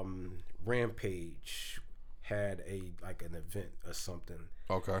Rampage had an event or something.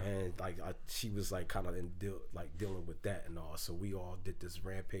 Okay. And like she was like kind of dealing with that and all. So we all did this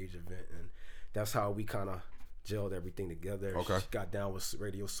Rampage event, and that's how we kind of gelled everything together. Okay. She got down with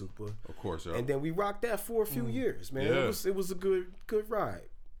Radio Super. Of course, yeah. And then we rocked that for a few years, man. Yeah. It was a good ride.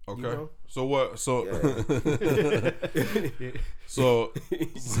 Okay. You know? So what? So Yeah.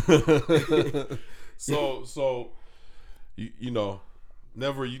 so you know,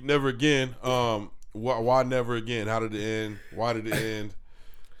 never again. Why never again? How did it end? Why did it end?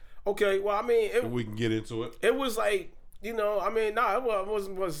 Okay, well, I mean, We can get into it. it was like, you know, I mean, it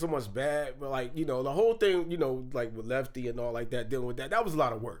wasn't so much bad, but like, you know, the whole thing, you know, like with Lefty and all like that, dealing with that was a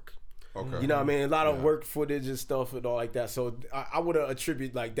lot of work. Okay. You know what I mean? A lot of work footage and stuff and all like that. So I would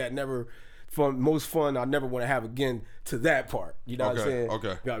attribute like that most fun I never want to have again to that part. You know what I'm saying?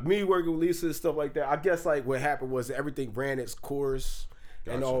 Okay. Like me working with Lisa and stuff like that. I guess like what happened was everything ran its course.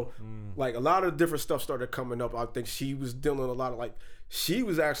 And all, like a lot of different stuff started coming up. I think she was dealing with a lot of like, she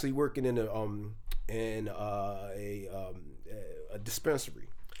was actually working in a dispensary.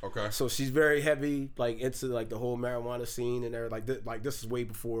 Okay. So she's very heavy, like into like the whole marijuana scene and everything. Like this is way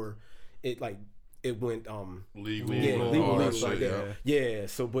before it went legal. legal that like shit, that. Yeah.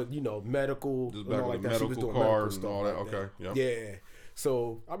 So, but you know, medical, Just and back all with like the that. She was medical doing card medical and stuff all that. like Okay. that. Yeah. Yeah.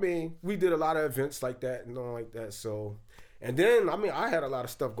 So I mean, we did a lot of events like that and all like that. So, and then I mean, I had a lot of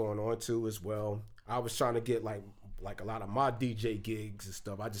stuff going on too as well. I was trying to get like a lot of my DJ gigs and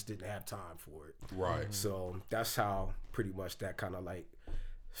stuff. I just didn't have time for it. Right. So that's how pretty much that kind of like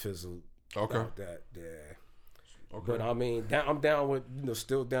fizzled Okay. out that. Yeah. Okay. But I mean, I'm down with, you know,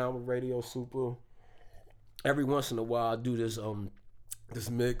 still down with Radio Super. Every once in a while, I do this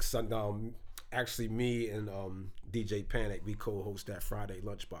mix. Actually, me and DJ Panic, we co-host that Friday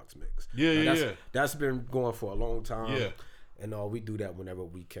Lunchbox mix. Yeah. That's been going for a long time. Yeah. And we do that whenever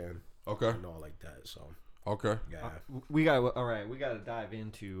we can. Okay. And all like that. So Okay. yeah. We gotta dive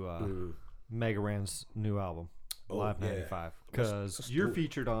into Mega Ran's new album, Live yeah. 95, because you're do it.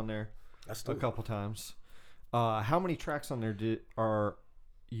 featured on there That's a couple times. How many tracks on there are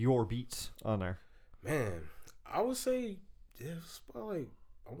your beats on there? Man, I would say it's probably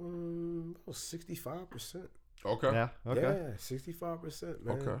like 65%. Okay. Yeah. Okay. Yeah, 65%,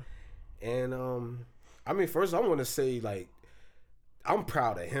 man. Okay. And I mean, first I want to say like I'm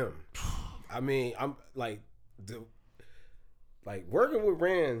proud of him. I mean, I'm like working with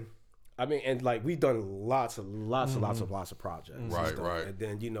Rand. I mean, and like we done lots of projects. and Right, stuff. right. And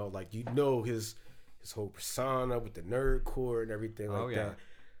then his whole persona with the nerdcore and everything like that.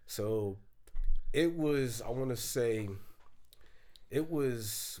 So it was, I want to say, it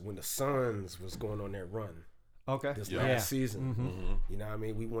was when the Suns was going on their run. Okay. This last season. Mm-hmm. You know what I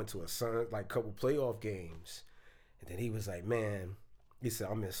mean? We went to a couple playoff games. And then he was like, man, he said,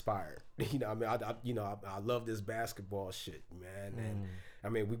 I'm inspired. You know what I mean? I love this basketball shit, man. And I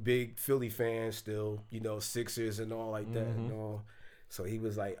mean, we big Philly fans still, you know, Sixers and all like that and all. So he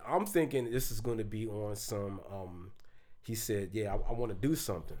was like, I'm thinking this is going to be on some, he said, yeah, I want to do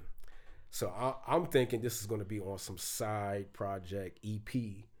something. So I'm thinking this is going to be on some side project EP,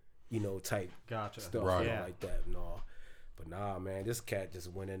 you know, type stuff like that and all. But nah, man, this cat just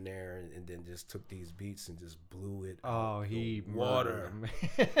went in there and then just took these beats and just blew it out the water.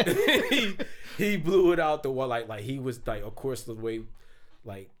 He blew it out the water. Like he was like, of course, the way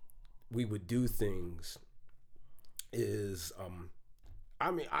like we would do things is,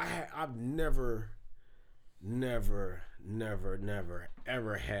 I mean, I've never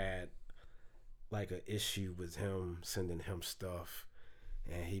ever had like an issue with him sending him stuff.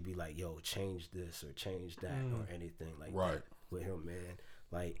 And he'd be like, yo, change this or change that or anything like that with him, man.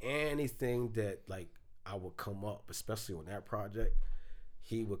 Like anything that like I would come up, especially on that project,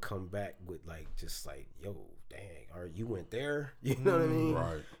 he would come back with like just like, yo, dang, or you went there, you know what I mean?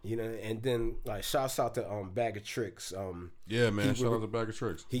 Right. You know, and then like shouts out to Bag of Tricks. Yeah, man. Shout out to Bag of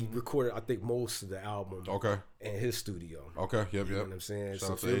Tricks. He recorded, I think, most of the album. Okay. In his studio. Okay. Yep. You know what I'm saying?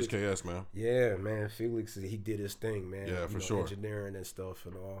 Shout out to Felix, HKS, man. yeah, man. Felix, he did his thing, man. Yeah, for sure. Engineering and stuff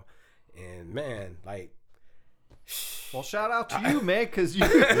and all. And man, like, Well, shout out to you, man, because you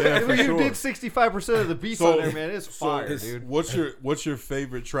for you sure. did 65% of the beats on there, man. It's fire, dude. What's your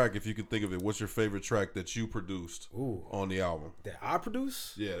favorite track, if you can think of it? What's your favorite track that you produced on the album? that I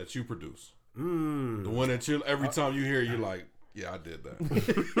produce? Yeah, that you produce. The one that every time you hear, you're like, yeah, I did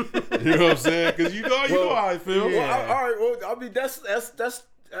that. You know what I'm saying? Because you know how I feel. Well, all right. Well, I mean, that's a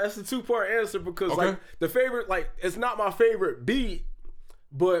 2-part answer because like the favorite, like it's not my favorite beat,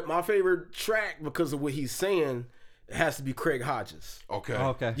 but my favorite track because of what he's saying. It has to be Craig Hodges.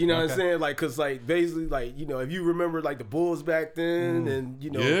 Okay. You know what I'm saying? Like, cause like basically, like you know, if you remember like the Bulls back then, and you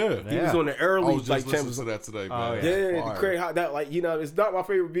know, he was on the early I was like just listening Champions. to that today, man. Yeah, the Craig Hodges. That like you know, it's not my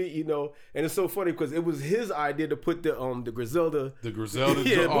favorite beat, you know, and it's so funny because it was his idea to put the Griselda. The Griselda.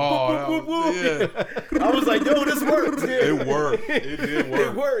 Yeah, Yeah. I was like, yo, this works. Yeah. It worked. It did work.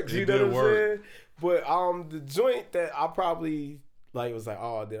 It works. You know what I'm work. saying? But the joint that I probably like was like,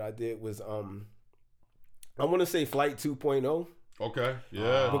 oh, that I did was I want to say Flight 2.0. Okay.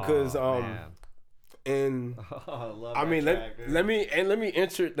 Yeah. Because man. and I love I that mean track, dude.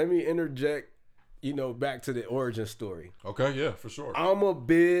 let me interject, you know, back to the origin story. Okay. Yeah, for sure. I'm a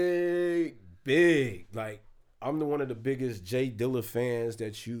big like I'm one of the biggest Jay Dilla fans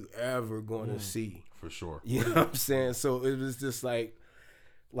that you ever gonna see. For sure. You know what I'm saying? So it was just like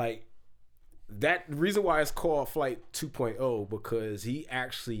that reason why it's called Flight 2.0 because he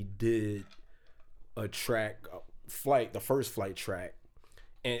actually did a track, the first Flight track,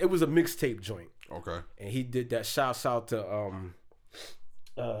 and it was a mixtape joint. Okay. And he did that. Shouts out to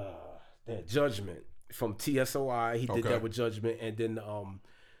that Judgment from TSOI. He did that with Judgment, and then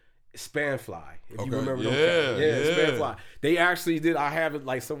Spanfly. If you remember them guys. Spanfly. They actually did. I have it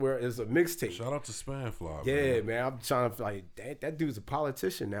like somewhere as a mixtape. Shout out to Spanfly. Yeah, man. I'm trying to like that dude's a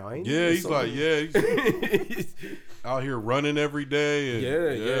politician now, ain't he? Yeah, he's like, he's out here running every day. And,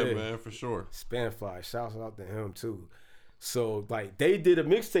 yeah, man, for sure. Spanfly. Shouts out to him too. So like they did a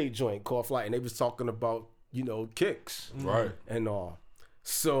mixtape joint called Flight, and they was talking about, you know, kicks, right, and all.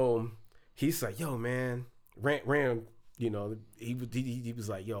 So he's like, yo, man, Ram, you know, he was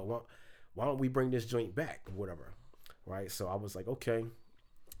like, yo, why don't we bring this joint back or whatever, right? So I was like, okay,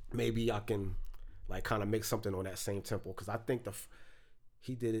 maybe I can like kind of make something on that same tempo, because I think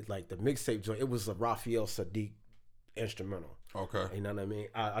he did it like the mixtape joint. It was a Raphael Sadiq instrumental. Okay, you know what I mean?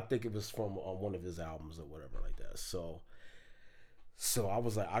 I think it was from one of his albums or whatever like that. So I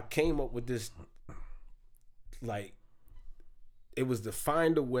was like, I came up with this, like, it was to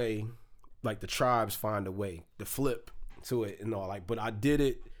find a way, like the Tribes find a way, to flip to it and all, like, but I did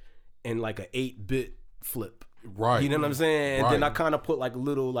it in like an 8-bit flip. Right. You know what I'm saying? And right. then I kind of put like a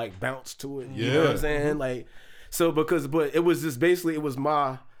little like bounce to it. Yeah. You know what I'm saying? Like, so but it was just basically, it was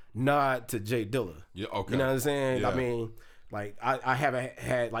my nod to Jay Dilla. Yeah, okay. You know what I'm saying? Yeah. I mean, like, I haven't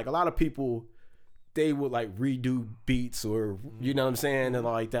had, like, a lot of people, they would like redo beats or, you know what I'm saying, and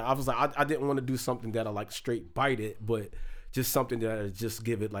like that. I was like, I didn't want to do something that I like straight bite it, but just something that I just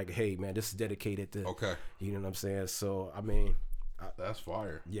give it like, hey man, this is dedicated to, you know what I'm saying. So I mean, that's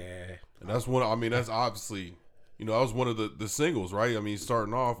fire. Yeah, and that's one. I mean, that's obviously, you know, that was one of the singles, right? I mean,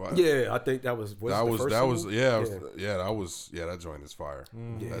 starting off. I think that was that joint is fire.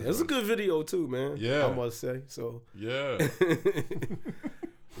 Yeah, it's a good video too, man. Yeah, I must say. So yeah.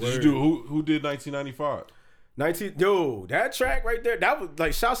 Did you do who did 1995? That track right there, that was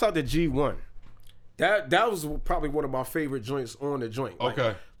like, shouts out to G1. That was probably one of my favorite joints on the joint.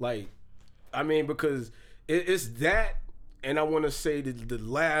 Like I mean, because it's that, and I want to say the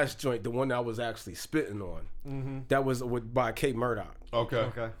last joint, the one that I was actually spitting on, that was by K Murdoch.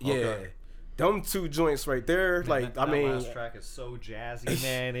 Okay. Yeah. Them two joints right there, man, like that I mean, last track is so jazzy,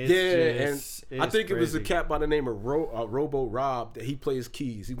 man. It's and I think it was a cat by the name of Robo Rob that he plays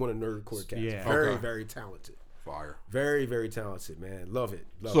keys. He one of Nerdcore cats. Yeah. Very talented. Fire. Very, very talented, man. Love it.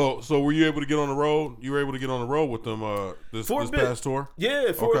 So were you able to get on the road? You were able to get on the road with them this past tour?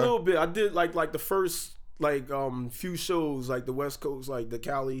 Yeah, for a little bit. I did like the first few shows, like the West Coast, like the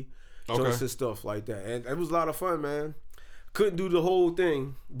Cali joints and stuff like that, and it was a lot of fun, man. Couldn't do the whole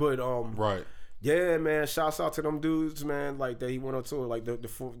thing, but right. Yeah, man. Shouts out to them dudes, man. Like that he went on tour, like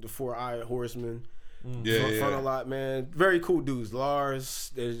the Four-Eyed Horsemen. Fun a lot, man. Very cool dudes.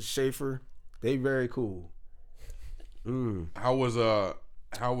 Lars, Schaefer, they very cool. How was the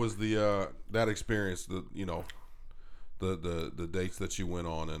that experience? The dates that you went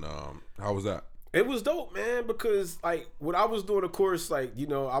on, and how was that? It was dope, man, because like what I was doing, of course, like, you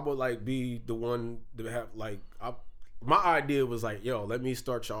know, I would like be the one to have like my idea was like, yo, let me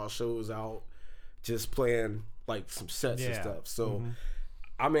start y'all shows out just playing like some sets and stuff. So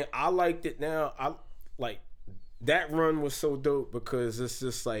I mean, I liked it now. I like that run was so dope because it's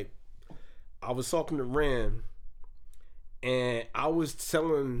just like I was talking to Ram and I was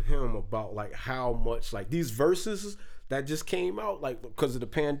telling him about like how much like these verses that just came out, like because of the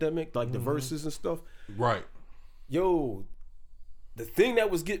pandemic, like the verses and stuff. Right. Yo, the thing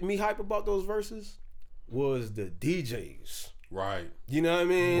that was getting me hype about those verses was the DJs. Right. You know what I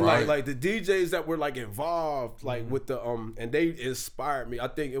mean? Right. Like the DJs that were like involved, like with the and they inspired me. I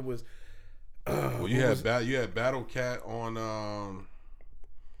think it was. Well, you had Battle Cat on.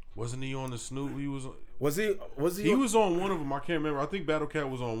 Wasn't he on the Snoop? Was he? He was on one of them. I can't remember. I think Battle Cat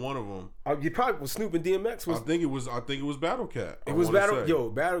was on one of them. You probably was Snoop and DMX. I think it was Battle Cat. It was Battle.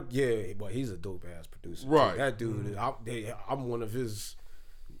 Yeah, but he's a dope ass producer. Right. Too. That dude. I'm one of his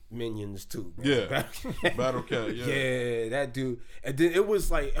minions too. Man. Yeah. Battle Cat. Yeah. Yeah, that dude. And then it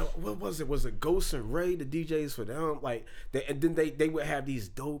was like, what was it? Was it Ghost and Ray, the DJs for them? Like, and then they would have these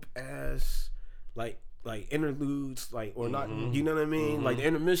dope ass like like interludes, like or not, you know what I mean? Like the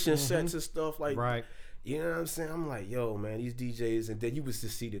intermission sets and stuff, like Right. you know what I'm saying? I'm like, yo, man, these DJs, and then you was to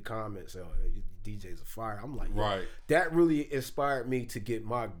see the comments, oh, DJs are fire. I'm like, yo, Right. that really inspired me to get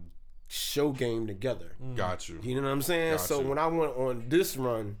my show game together. Got you. You know what I'm saying? Got So you. when I went on this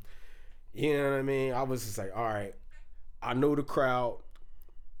run, you know what I mean? I was just like, all right, I know the crowd.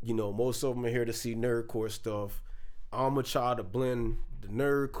 You know, most of them are here to see nerdcore stuff. I'm gonna try to blend the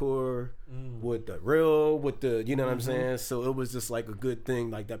nerdcore with the real, with the, you know what I'm saying? So it was just like a good thing,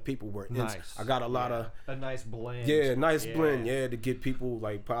 like that people were. Nice. I got a lot of a nice blend. nice blend, to get people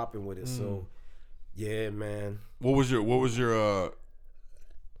like popping with it. So yeah, man. What was your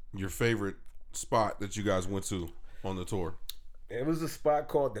favorite spot that you guys went to on the tour? It was a spot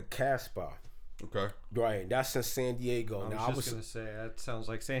called the Casbah. Okay. Right, that's in San Diego. I was gonna say that sounds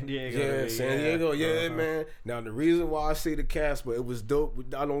like San Diego. Yeah, to me. San Diego, man. Now the reason why I say the Casbah, it was dope.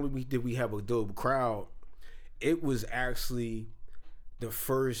 Not only did we have a dope crowd, it was actually the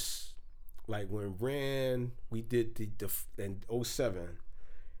first, like when we did the in 07.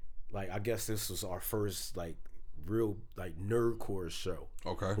 Like I guess this was our first like real like nerdcore show.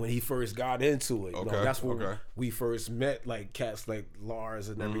 Okay. When he first got into it, Okay. that's when we first met like cats like Lars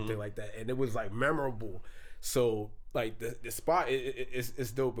and everything like that, and it was like memorable. So like the spot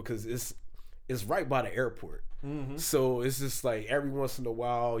it's dope because it's right by the airport. So it's just like every once in a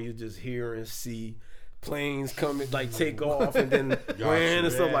while you just hear and see planes coming like take off and then land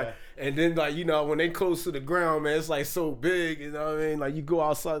and stuff like, and then like you know when they close to the ground, man, it's like so big. You know what I mean? Like you go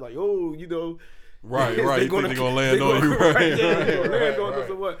outside like, oh, you know. Right. You think they're gonna land on you, right? They gonna land on us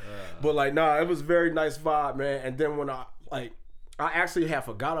or what? But like, nah, it was very nice vibe, man. And then when I actually had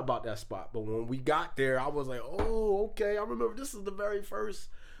forgot about that spot, but when we got there, I was like, oh, okay, I remember this is the very first,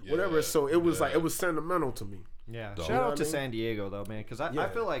 whatever. So it was like it was sentimental to me. Yeah. Dope. Shout out to San Diego though, man, because I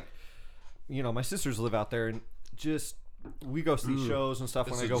feel like, you know, my sisters live out there and just. We go see shows and stuff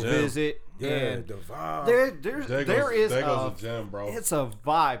when I go visit. Yeah, and the vibe. There is a gem, bro. It's a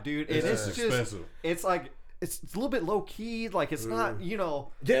vibe, dude. And it's just expensive. It's like it's a little bit low key. Like it's not, you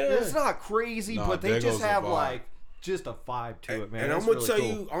know, Yeah. it's not crazy, Nah, but they Dago's just a have vibe. like just a vibe to it, man. And That's I'm gonna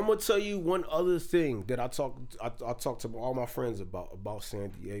really cool. I'm gonna tell you one other thing that I talked to all my friends about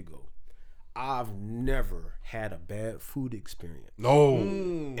San Diego. I've never had a bad food experience No.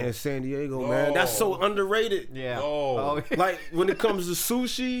 in San Diego, man. That's so underrated. Yeah. No. Oh, Like when it comes to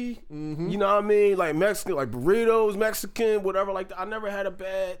sushi, you know what I mean? Like Mexican, like burritos, Mexican, whatever. Like that. I never had a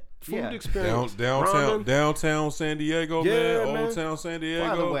bad food experience. Ramen. Downtown San Diego, Yeah, man. man. Old Town San Diego.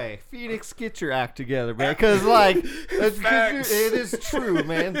 by the way, Phoenix, get your act together, man. Because like, it is true,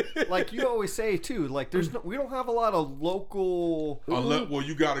 man. Like you always say too. Like we don't have a lot of local. Well,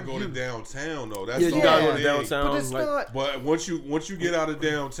 you got to go to downtown though. That's Yeah, the you gotta go only to thing. downtown. But it's like, not. But once you get out of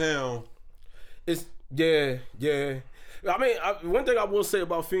downtown, It's yeah. I mean, one thing I will say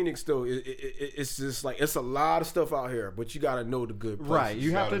about Phoenix though, it's just like it's a lot of stuff out here, but you gotta know the good places. Right,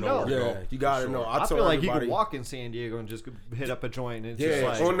 you have to know. Yeah, you gotta sure. know. I tell feel like you everybody, could walk in San Diego and just hit up a joint and Yeah, just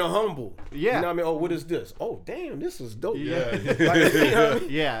like, on the humble. Yeah. You know what I mean? Oh, what is this? Oh, damn, this is dope. Yeah. Like, you know what I mean?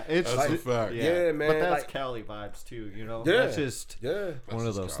 yeah, it's that's a fact. Yeah, man, But that's like- Cali vibes too, you know. Yeah. That's just Yeah. one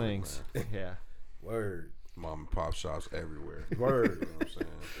of just those Cali, things. Yeah. Word. Mom and pop shops everywhere. Word. You know what I'm saying?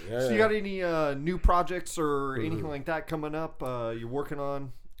 Yeah. So you got any new projects or anything like that coming up? You're working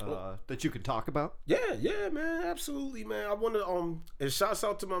on that you can talk about? Yeah, man, absolutely, man. I want to and shouts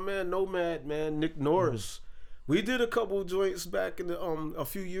out to my man Nomad, man, Nick Norris. We did a couple joints back in the a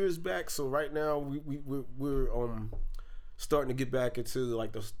few years back. So right now we're starting to get back into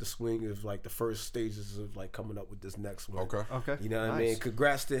like the swing of like the first stages of like coming up with this next one. Okay. You know what I Nice. mean?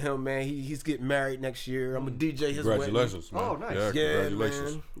 Congrats to him, man. He's getting married next year. I'm a DJ his wedding. Congratulations, man. Oh, nice. Yeah, Yeah,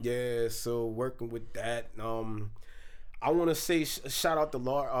 congratulations. man. Yeah, so working with that. I want to say shout out to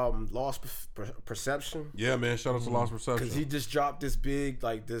Lost Perception. Yeah, man. Shout out to Lost Perception. Because he just dropped this big,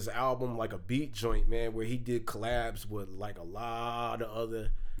 like, this album, like a beat joint, man, where he did collabs with, like, a lot of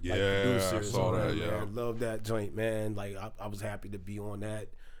other like, producers. I saw that, man. yeah. Love that joint, man. Like, I was happy to be on that.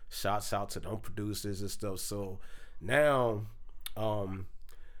 Shouts out to them producers and stuff. So, now,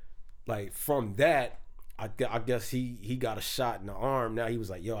 like, from that, I guess he got a shot in the arm. Now he was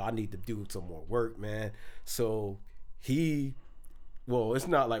like, yo, I need to do some more work, man. So, it's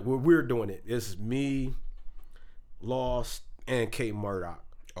not like we're doing it. It's me, Lost, and K Murdoch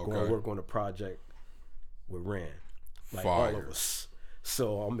going to work on a project with Ran. Like Fire. all of us.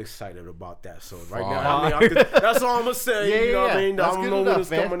 So I'm excited about that. So right Fire. now, I mean, that's all I'm gonna say. Yeah, you know what I mean? That's I don't good know when enough, it's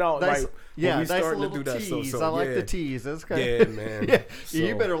man. coming out. Nice, Like, yeah, when we nice starting to little do that. tease. So I like yeah. the tease. That's kind Yeah, man. Yeah, So,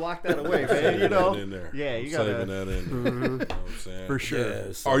 you better lock that away, man. Saving You know, that in there. yeah, you I'm gotta saving that in there. You know what I'm saying? for sure.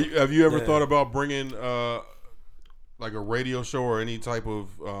 yeah, so, Have you ever yeah. thought about bringing like a radio show or any type of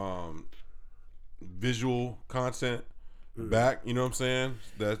visual content back? You know what I'm saying?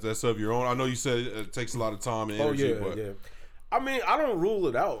 That's of your own. I know you said it takes a lot of time and energy. Oh yeah, but yeah. I mean, I don't rule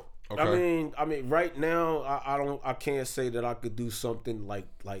it out. Okay. I mean, right now, I can't say that I could do something like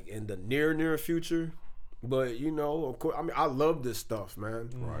in the near future. But you know, of course, I mean, I love this stuff, man.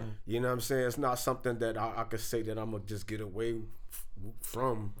 Right. You know what I'm saying? It's not something that I could say that I'm gonna just get away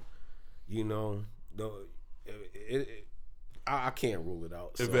from. You know, I can't rule it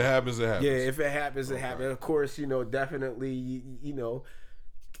out. If so. it happens, it happens. Yeah, if it happens, it happens. Of course, you know, definitely, you know,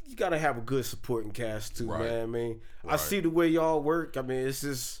 you gotta have a good supporting cast too, Right. man. I mean, I Right. see the way y'all work. I mean, it's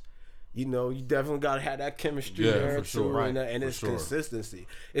just, you know, you definitely gotta have that chemistry Yeah, there for too, sure. and, For it's sure. consistency.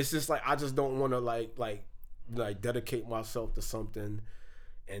 It's just like I just don't want to like dedicate myself to something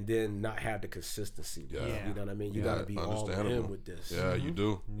and then not have the consistency. Yeah. You know what I mean? You Yeah, gotta be all understandable. in with this. Yeah, you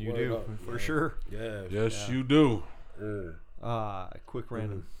do. You Word do up, for man. sure. Yeah. Yes, you do. Quick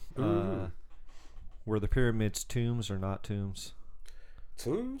random. Mm-hmm. Were the pyramids tombs or not tombs?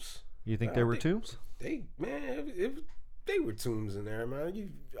 Tombs? You think I they were think- tombs? They they were tombs in there,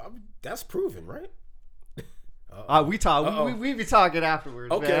 man. That's proven, right? We talk. Uh-oh. We be talking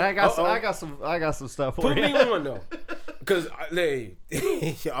afterwards. Okay. Man. I got Uh-oh. I got some stuff for Put you. me on though, because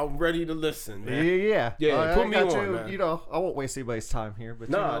I'm ready to listen, man. Yeah. Yeah, put I me got on, you. man. You know, I won't waste anybody's time here. But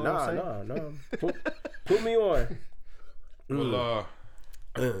you know what I'm saying? Nah. Put me on. Well,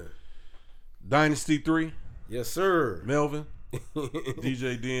 Dynasty 3, Yes, sir. Melvin,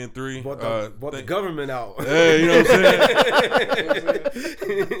 DJ DN3. Bought the government out. Hey, you know what I'm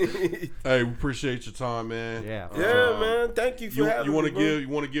saying? Hey, we appreciate your time, man. Yeah. Yeah, man. Thank you for having You me.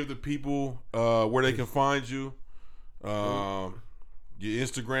 want to give the people where they can find you, your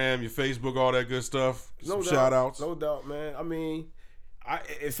Instagram, your Facebook, all that good stuff. Some shout outs. No doubt, man. I mean,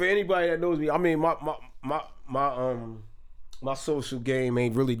 if for anybody that knows me, I mean my social game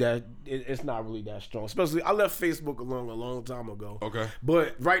ain't really that. It's not really that strong. Especially, I left Facebook alone a long time ago. Okay.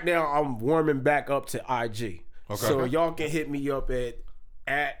 But right now, I'm warming back up to IG. Okay. So y'all can hit me up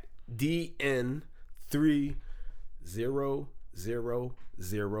at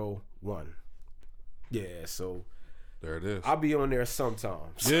DN30001. Yeah. So There it is. I'll be on there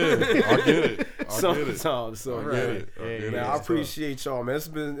sometimes. Yeah, I get it. Sometimes. So I right. get it. I get it. Man, I appreciate y'all, man. It's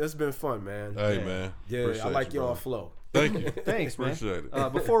been fun, man. Hey, man. Yeah, Appreciate I like you, y'all bro. flow. Thank you. Thanks, man. Appreciate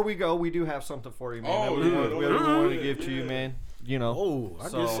it. Before we go, we do have something for you, man. Oh, that we yeah. want to give to you, man. You know. Oh, I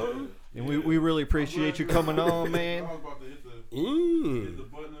So- get something. And we really appreciate you coming on, man. I was about to hit the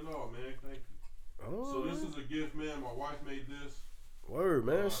button and all, man. Thank you. Oh, So this is a gift, man. My wife made this. word,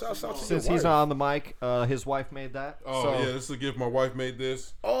 man. Shouts out to Since your he's wife. not on the mic, his wife made that. Oh so, yeah, this is a gift. My wife made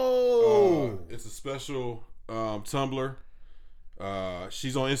this. Oh, It's a special tumbler.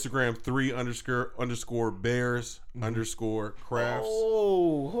 She's on Instagram 3_bears_crafts.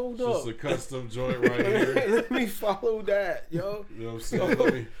 oh, hold Just up. a custom joint right here. Let me follow that, yo. You know what I'm saying?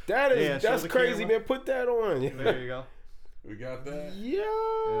 Let me- That Yeah, is show that's the crazy, camera. man. Put that on. There you go. we got that. It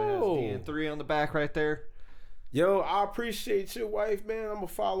Yo, has DN3 on the back right there. yo, I appreciate your wife, man. I'm gonna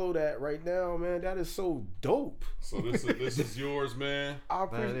follow that right now, man. That is so dope. So this is yours, man. I That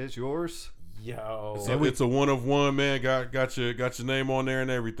appreciate. is yours. Yo, So it's a 1 of 1, man. Got your name on there and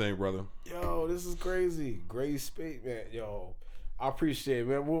everything, brother. yo, this is crazy. Great space, man. Yo, I appreciate it,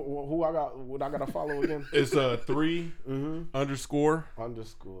 man. Who I got? What I gotta follow again? It's 3 underscore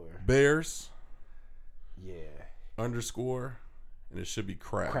Underscore. bears Yeah. underscore, and it should be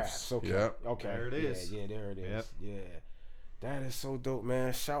crafts. Crafts. Okay. Yep. Okay. There it is. Yeah, there it is. Yep. Yeah. That is so dope,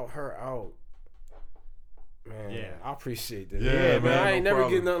 man. Shout her out. Man, Yeah. I appreciate that. Yeah, man, I ain't no never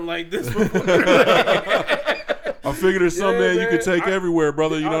problem. get nothing like this before. I figured it's something, Yeah, man, you could man. take everywhere,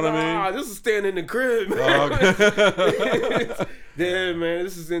 brother. You know what I mean? This is staying in the crib, man. Okay. Yeah, man.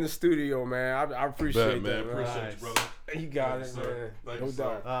 This is in the studio, man. I appreciate Bet, man. that, man. Appreciate you, brother. You got Thank it, you, sir. man. Thank No you, sir.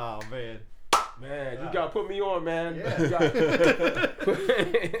 doubt. Oh, man. Man, you gotta put me on, man. Yeah. You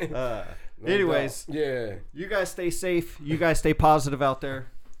got- Anyways, yeah. you guys stay safe. You guys stay positive out there.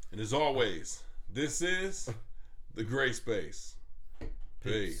 And as always, this is the Gray Space.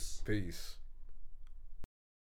 Peace. Peace.